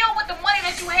 the money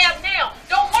that you have now.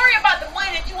 Don't worry about the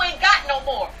money that you ain't got no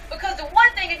more. Because the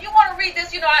one thing, if you want to read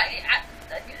this,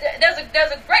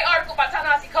 there's a great article by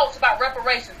Ta-Nehisi Coates about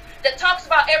reparations that talks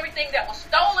about everything that was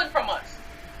stolen from us.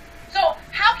 So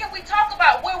how can we talk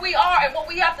about where we are and what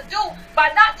we have to do by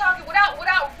not talking without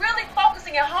really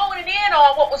focusing and honing in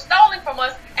on what was stolen from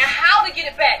us and how to get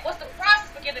it back? What's the process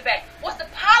for getting it back? What's the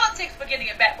politics for getting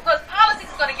it back? Because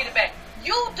politics is going to get it back.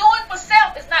 You doing for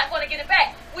self is not going to get it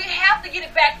back. We have to get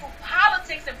it back through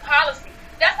politics and policy.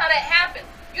 That's how that happens.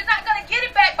 You're not going to get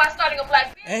it back by starting a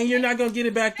black business. And you're not going to get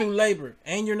it back through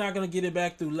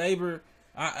labor.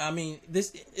 I mean,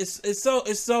 this it's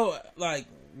so like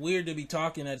weird to be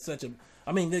talking at such a.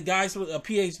 I mean, the guy's a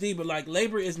PhD, but like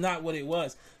labor is not what it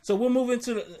was. So we'll move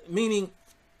into meaning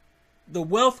the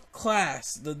wealth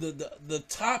class, the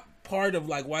top part of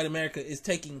like white America is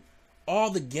taking all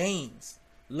the gains.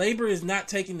 Labor is not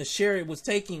taking the share it was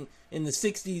taking in the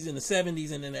 60s and the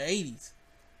 70s and in the 80s.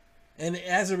 And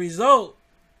as a result,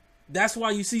 that's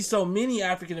why you see so many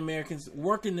African Americans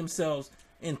working themselves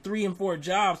in 3 and 4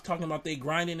 jobs, talking about they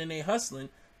grinding and they hustling,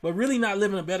 but really not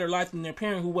living a better life than their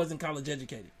parent who wasn't college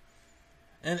educated.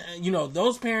 And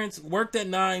those parents worked at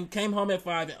 9, came home at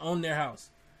 5, and owned their house.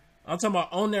 I'm talking about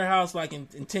own their house like in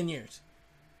 10 years.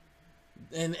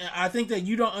 And I think that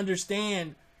you don't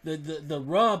understand the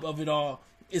rub of it all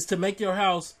is to make your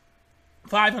house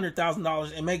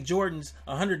 $500,000 and make Jordans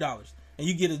 $100. And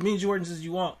you get as many Jordans as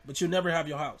you want, but you'll never have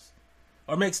your house.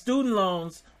 Or make student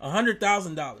loans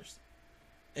 $100,000.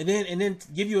 And then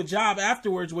give you a job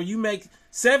afterwards where you make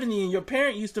 70 and your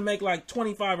parent used to make like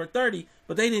 25 or 30,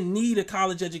 but they didn't need a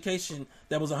college education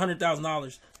that was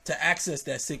 $100,000 to access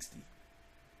that 60.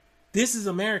 This is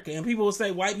America. And people will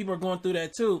say white people are going through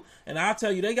that too. And I'll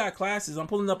tell you, they got classes. I'm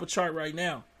pulling up a chart right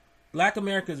now. Black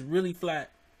America is really flat.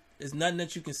 There's nothing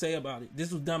that you can say about it.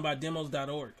 This was done by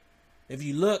demos.org. If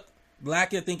you look,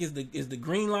 black, I think, is the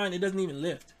green line. It doesn't even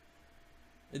lift.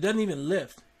 It doesn't even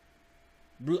lift.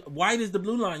 White is the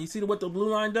blue line. You see what the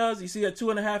blue line does? You see that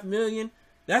 2.5 million?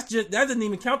 That doesn't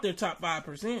even count their top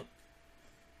 5%.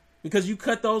 Because you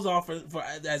cut those off for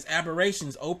as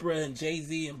aberrations. Oprah and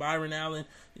Jay-Z and Byron Allen.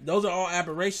 Those are all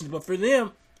aberrations. But for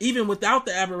them, even without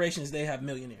the aberrations, they have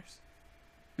millionaires.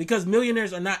 Because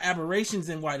millionaires are not aberrations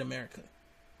in white America.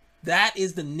 That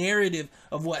is the narrative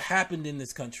of what happened in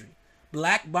this country.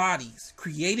 Black bodies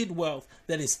created wealth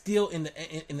that is still in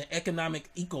the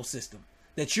economic ecosystem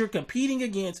that you're competing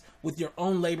against with your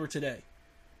own labor today.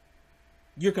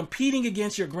 You're competing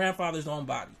against your grandfather's own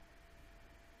body.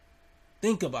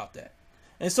 Think about that.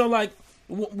 And so, like,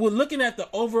 we're looking at the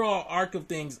overall arc of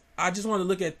things. I just want to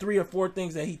look at 3 or 4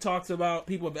 things that he talks about.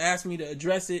 People have asked me to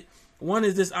address it. One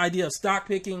is this idea of stock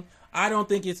picking. I don't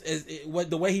think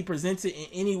the way he presents it in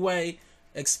any way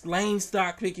explains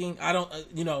stock picking. I don't,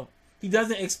 he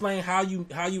doesn't explain how you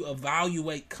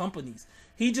evaluate companies.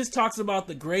 He just talks about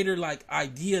the greater like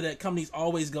idea that companies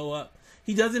always go up.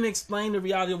 He doesn't explain the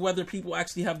reality of whether people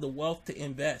actually have the wealth to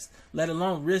invest, let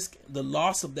alone risk the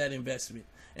loss of that investment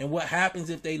and what happens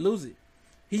if they lose it.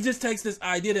 He just takes this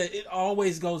idea that it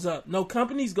always goes up. No,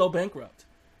 companies go bankrupt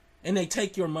and they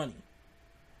take your money.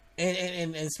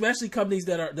 And especially companies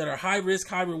that are high risk,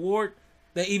 high reward,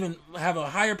 they even have a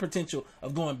higher potential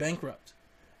of going bankrupt.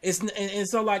 And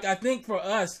so like I think for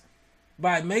us,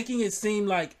 by making it seem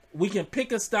like we can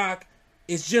pick a stock,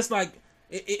 it's just like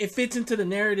it fits into the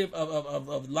narrative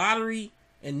of lottery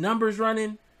and numbers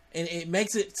running, and it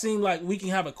makes it seem like we can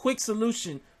have a quick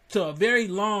solution to a very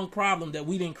long problem that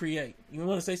we didn't create. You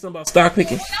want to say something about stock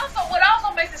picking? What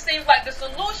also makes it seem like the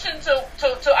solution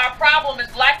to our problem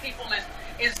as black people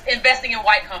is investing in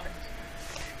white companies.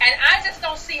 And I just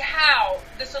don't see how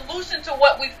the solution to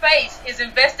what we face is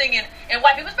investing in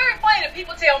white people. It's very funny that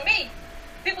people tell me,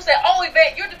 people say, oh,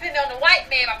 Yvette, you're depending on the white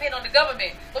man by depending on the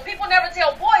government. But people never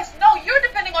tell Boyce, no, you're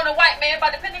depending on the white man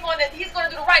by depending on that he's going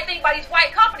to do the right thing by these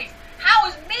white companies. How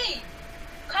is me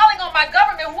calling on my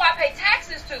government, who I pay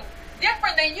taxes to,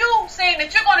 different than you saying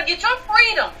that you're going to get your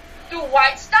freedom through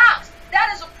white stocks? That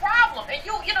is a problem. And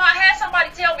I had somebody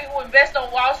tell me who invests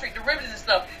on Wall Street, derivatives and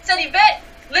stuff, said, Yvette,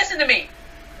 listen to me.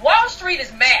 Wall Street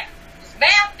is math. It's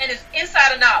math and it's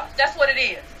insider knowledge. That's what it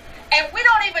is. And we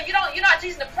don't even, you're not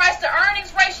teaching the price to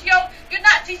earnings ratio. You're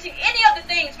not teaching any of the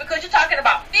things because you're talking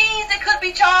about fees that could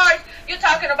be charged. You're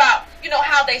talking about,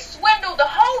 how they swindle. The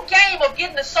whole game of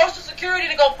getting the Social Security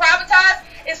to go privatize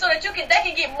is so that they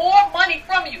can get more money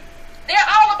from you. They're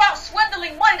all about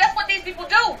swindling money. That's what these people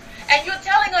do. And you're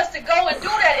telling us to go and do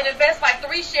that and invest like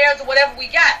 3 shares or whatever we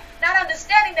got, not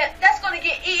understanding that that's going to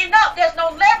get eaten up. There's no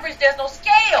leverage. There's no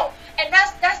scale. And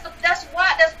that's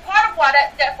part of why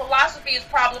that philosophy is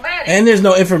problematic. And there's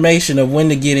no information of when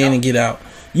to get in and get out.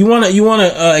 You wanna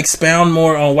expound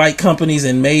more on white companies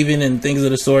and Maven and things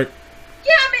of the sort?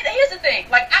 Yeah, I mean, here's the thing.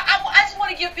 Like, I just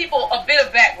want to give people a bit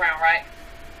of background, right?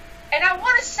 And I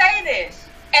want to say this,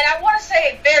 and I want to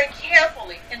say it very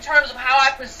carefully in terms of how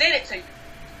I present it to you.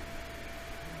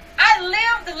 I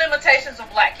live the limitations of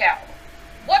black capital.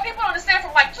 What people understand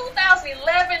from like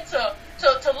 2011 to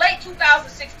late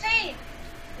 2016,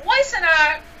 Boyce and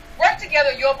I worked together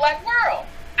at Your Black World.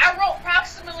 I wrote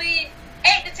approximately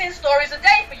 8 to 10 stories a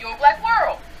day for Your Black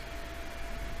World.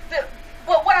 But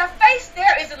what I faced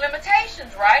there is the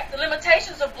limitations, right? The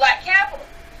limitations of black capital.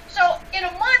 So in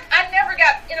a month, I never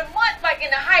got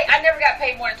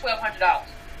paid more than $1,200.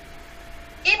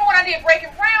 Even when I did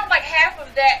Breaking Brown, like half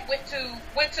of that went to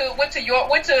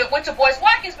Boyce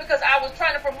Watkins because I was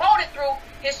trying to promote it through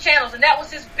his channels, and that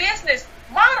was his business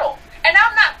model. And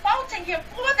I'm not faulting him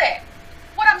for that.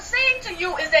 What I'm saying to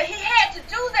you is that he had to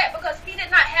do that because he did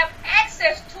not have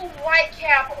access to white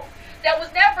capital. There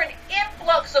was never an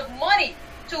influx of money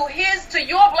to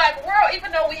Your Black World,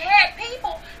 even though we had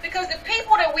people, because the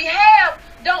people that we have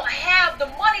don't have the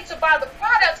money to buy the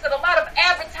products that a lot of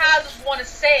advertisers want to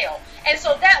sell. And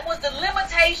so that was the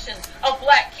limitation of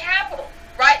black capital,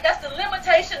 right? That's the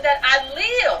limitation that I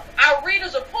live. Our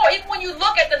readers are poor. Even when you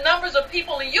look at the numbers of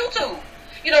people in YouTube,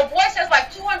 Boyce has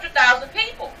like 200,000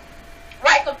 people,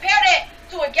 right? Compare that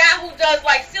to a guy who does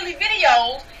like silly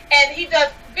videos and he does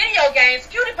video games.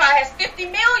 PewDiePie has 50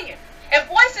 million. And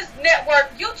Boyce's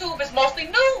network, YouTube, is mostly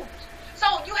news. So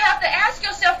you have to ask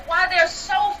yourself why there's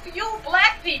so few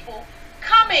black people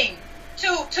coming to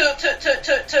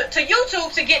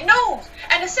YouTube to get news.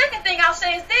 And the second thing I'll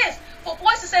say is this. For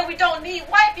Boyce to say we don't need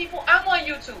white people, I'm on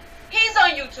YouTube. He's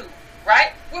on YouTube,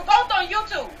 right? We're both on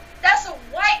YouTube. That's a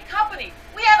white company.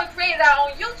 We haven't created our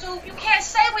own YouTube. You can't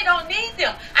say we don't need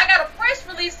them. I got a press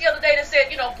release the other day that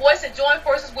said, Boyce had joined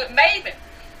forces with Maven,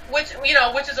 which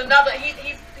is another,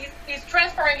 he's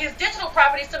transferring his digital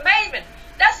properties to Maven.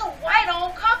 That's a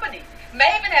white-owned company.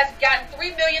 Maven has gotten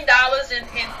 $3 million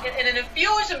in an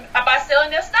infusion by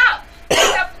selling their stock. They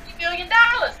have $3 million.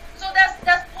 So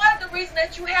that's part of the reason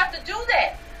that you have to do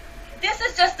that. This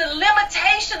is just the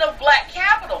limitation of black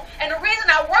capital. And the reason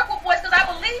I work with Boyce is because I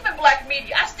believe in black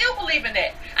media. I still believe in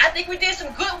that. I think we did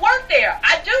some good work there.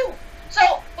 I do.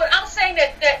 So, but I'm saying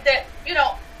that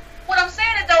what I'm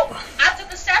saying is, though, I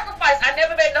took a sacrifice. I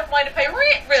never made enough money to pay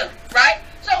rent, really, right?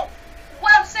 So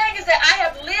what I'm saying is that I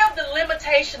have lived the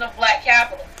limitation of black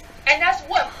capital. And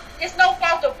it's no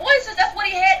fault of Boyce's. That's what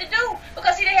he had to do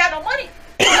because he didn't have no money.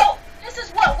 So this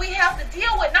is what we have to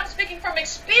deal with. And I'm speaking from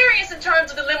experience in terms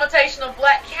of the limitation of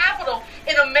black capital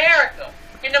in America,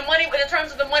 in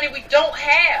terms of the money we don't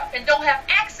have and don't have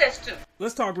access to.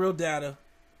 Let's talk real data.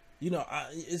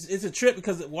 It's a trip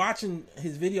because watching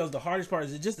his videos, the hardest part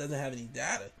is it just doesn't have any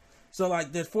data. So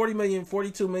like there's 40 million,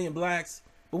 42 million blacks,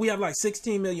 but we have like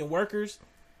 16 million workers.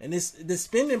 And this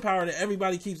spending power that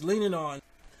everybody keeps leaning on,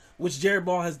 which Jared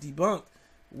Ball has debunked,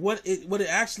 what it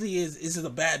actually is a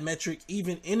bad metric.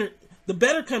 The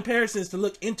better comparison is to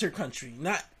look inter-country,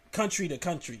 not country to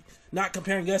country, not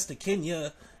comparing us to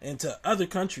Kenya and to other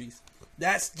countries.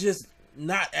 That's just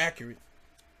not accurate.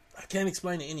 I can't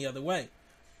explain it any other way.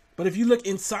 But if you look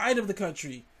inside of the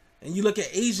country and you look at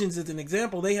Asians as an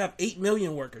example, they have 8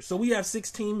 million workers. So we have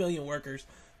 16 million workers,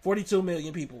 42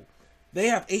 million people. They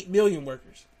have 8 million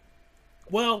workers.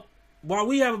 Well, while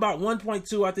we have about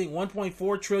 1.2, I think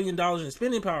 $1.4 trillion in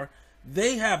spending power,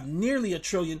 they have nearly $1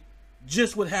 trillion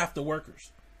just with half the workers.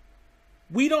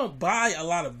 We don't buy a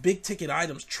lot of big ticket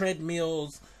items,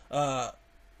 treadmills,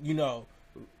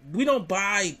 we don't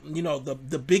buy,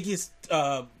 the biggest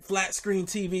flat screen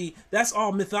TV. That's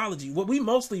all mythology. What we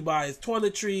mostly buy is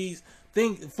toiletries,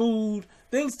 food,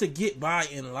 things to get by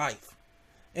in life.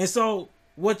 And so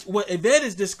what Yvette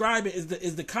is describing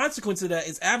is the consequence of that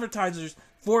is advertisers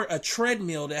for a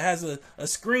treadmill that has a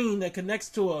screen that connects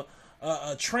to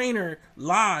a trainer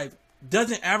live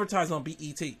doesn't advertise on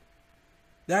BET.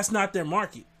 That's not their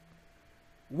market.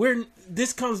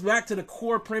 This comes back to the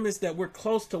core premise that we're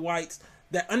close to whites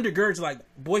that undergirds like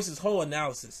Boyce's whole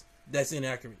analysis that's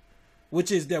inaccurate,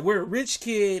 which is that we're a rich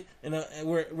kid and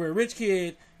we're a rich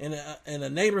kid in a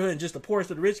neighborhood and just the poorest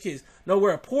of the rich kids. No,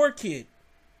 we're a poor kid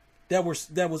that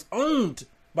was owned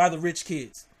by the rich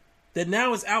kids that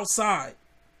now is outside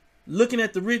looking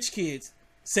at the rich kids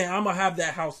saying, I'm gonna have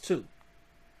that house too.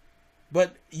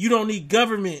 But you don't need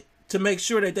government to make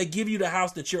sure that they give you the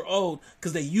house that you're owed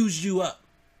because they use you up.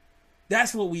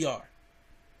 That's what we are.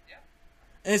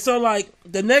 And so, like,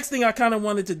 the next thing I kind of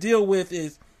wanted to deal with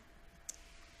is,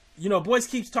 Boyce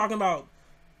keeps talking about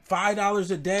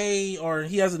 $5 a day, or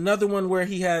he has another one where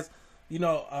he has,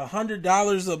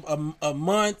 $100 a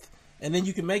month, and then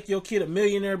you can make your kid a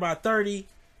millionaire by 30.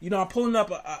 You know, I'm pulling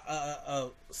up a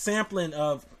sampling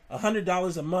of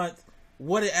 $100 a month.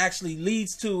 What it actually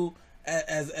leads to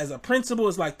as a principal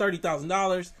is like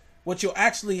 $30,000. What you'll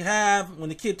actually have when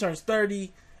the kid turns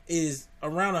 30 is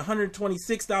around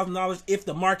 $126,000 if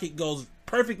the market goes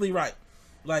perfectly right.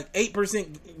 Like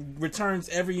 8% returns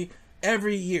every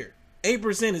year.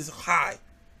 8% is high.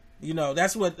 You know,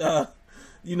 that's what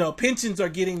you know, pensions are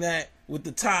getting that with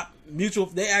the top mutual.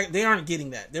 They aren't getting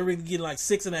that. They're really getting like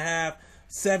 6.5,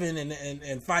 7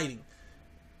 and fighting.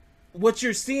 What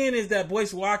you're seeing is that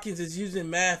Boyce Watkins is using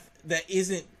math that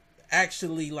isn't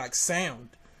actually like sound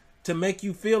to make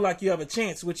you feel like you have a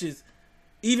chance, which is,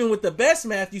 even with the best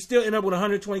math, you still end up with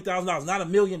 $120,000, not $1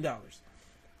 million.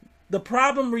 The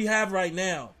problem we have right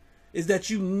now is that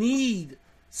you need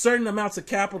certain amounts of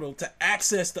capital to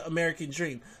access the American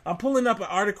dream. I'm pulling up an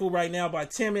article right now by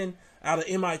Timon out of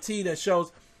MIT that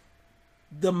shows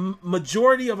the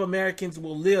majority of Americans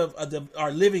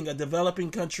are living a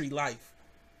developing country life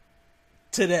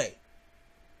today.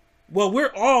 Well,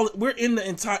 we're in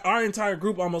our entire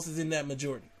group almost is in that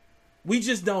majority. We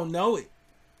just don't know it.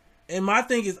 And my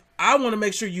thing is, I want to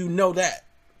make sure you know that,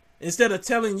 instead of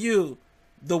telling you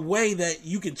the way that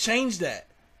you can change that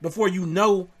before you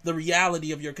know the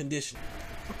reality of your condition.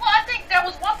 Well, I think there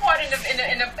was one part in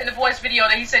the Boyce video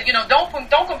that he said, you know, don't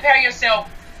compare yourself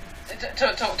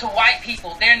to white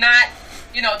people. They're not,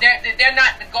 you know, they're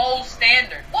not the gold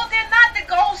standard. Well, they're not the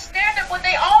gold standard, but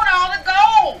they own all the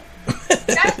gold.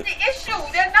 That's the issue.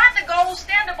 They're not the gold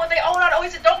standard, but they own all the gold.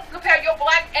 He said, don't compare your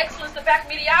black excellence to black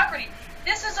mediocrity.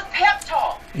 This is a pep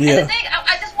talk. Yeah. And the thing,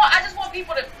 I just want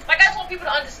people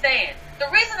to understand. The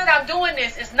reason that I'm doing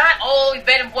this is not,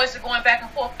 Yvette and Boyce are going back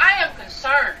and forth. I am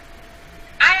concerned.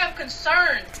 I am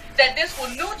concerned that this will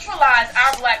neutralize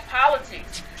our black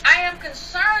politics. I am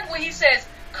concerned when he says,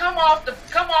 come off the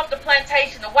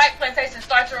plantation, the white plantation,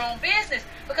 start your own business.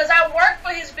 Because I worked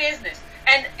for his business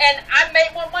and I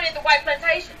made more money at the white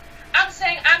plantation. I'm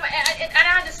saying, and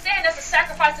I understand that's a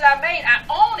sacrifice that I made. I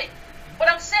own it. But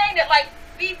I'm saying that, like,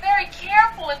 be very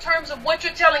careful in terms of what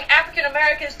you're telling African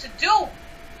Americans to do,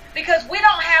 because we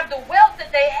don't have the wealth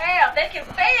that they have. They can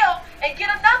fail and get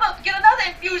another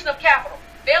infusion of capital.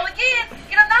 Fail again,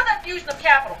 get another infusion of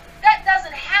capital. That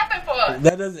doesn't happen for us.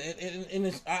 That doesn't.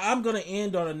 And I'm going to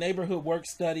end on a neighborhood work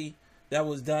study that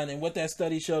was done, and what that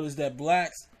study showed is that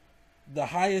blacks have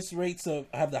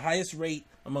the highest rate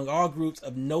among all groups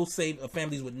of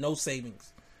families with no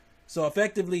savings. So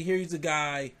effectively, here's a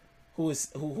guy who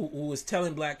is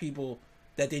telling black people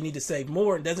that they need to save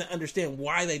more and doesn't understand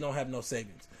why they don't have no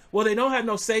savings. Well, they don't have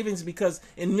no savings because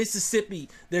in Mississippi,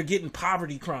 they're getting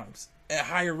poverty crimes at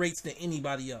higher rates than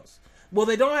anybody else. Well,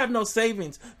 they don't have no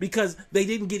savings because they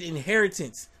didn't get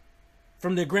inheritance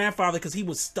from their grandfather because he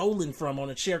was stolen from on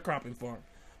a sharecropping farm.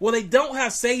 Well, they don't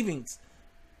have savings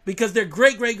because their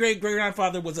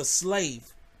great-great-great-grandfather was a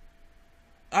slave.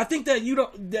 I think that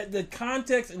that the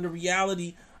context and the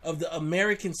reality of the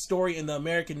American story and the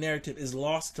American narrative is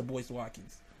lost to Boyce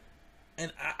Watkins.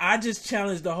 And I just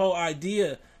challenge the whole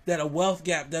idea that a wealth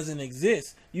gap doesn't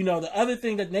exist. You know, the other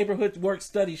thing that neighborhood work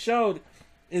study showed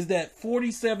is that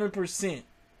 47%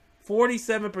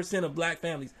 of black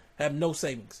families have no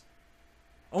savings.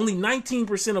 Only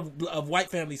 19% of white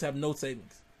families have no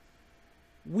savings.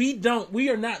 We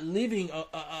are not living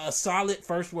a solid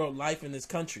first world life in this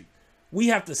country. We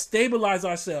have to stabilize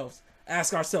ourselves,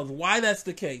 ask ourselves why that's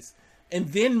the case, and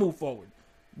then move forward.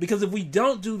 Because if we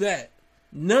don't do that,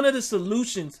 none of the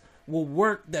solutions will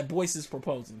work that Boyce is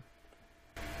proposing.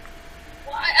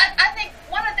 Well, I think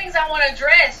one of the things I want to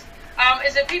address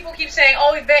is that people keep saying,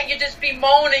 "Oh, Yvette, you're just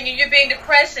bemoaning and you're being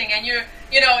depressing and you're a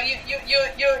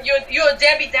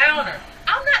Debbie Downer."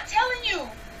 I'm not telling you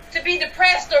to be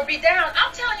depressed or be down.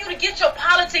 I'm telling you to get your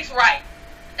politics right.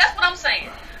 That's what I'm saying.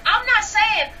 I'm not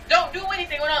saying don't do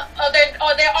anything or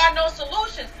there are no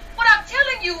solutions. What I'm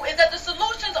telling you is that the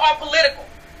solutions are political.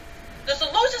 The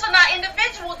solutions are not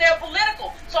individual, they're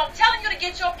political. So I'm telling you to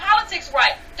get your politics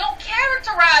right. Don't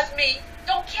characterize me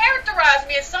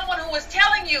as someone who is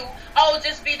telling you, oh,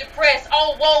 just be depressed,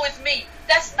 oh, woe is me.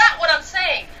 That's not what I'm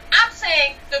saying. I'm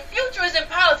saying the future is in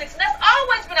politics, and that's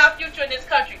always been our future in this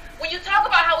country. When you talk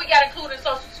about how we got included in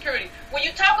Social Security, when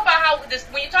you talk about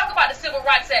when you talk about the Civil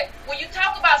Rights Act, when you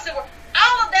talk about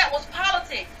all of that was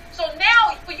politics. So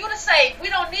now, for you to say we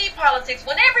don't need politics,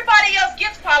 when everybody else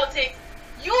gets politics,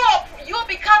 you're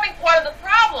becoming part of the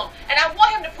problem. And I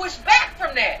want him to push back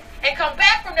from that and come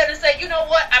back from that and say, you know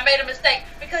what, I made a mistake.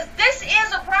 Because this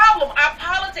is a problem. Our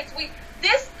politics,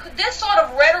 this sort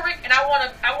of rhetoric, and I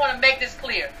want to make this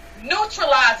clear,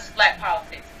 neutralizes black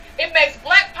politics. It makes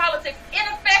black politics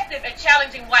ineffective at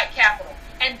challenging white capital.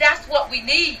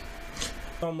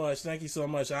 much. Thank you so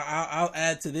much. I'll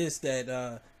add to this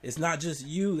that it's not just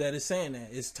you that is saying that.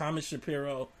 It's Thomas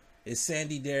Shapiro. It's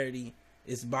Sandy Darity.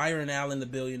 It's Byron Allen, the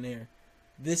billionaire.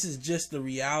 This is just the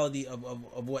reality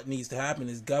of what needs to happen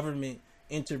is government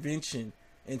intervention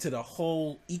into the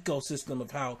whole ecosystem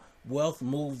of how wealth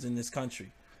moves in this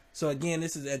country. So again,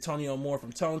 this is Antonio Moore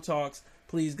from Tone Talks.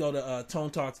 Please go to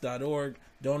tonetalks.org,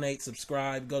 donate,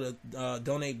 subscribe, go to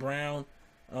Donate Brown,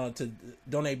 to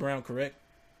Donate Brown, correct?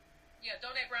 Yeah,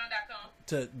 donatebrown.com.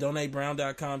 To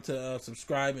donatebrown.com to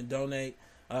subscribe and donate.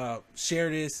 Share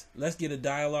this. Let's get a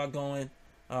dialogue going.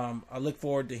 I look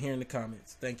forward to hearing the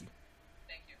comments. Thank you.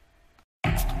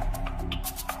 Thank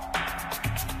you.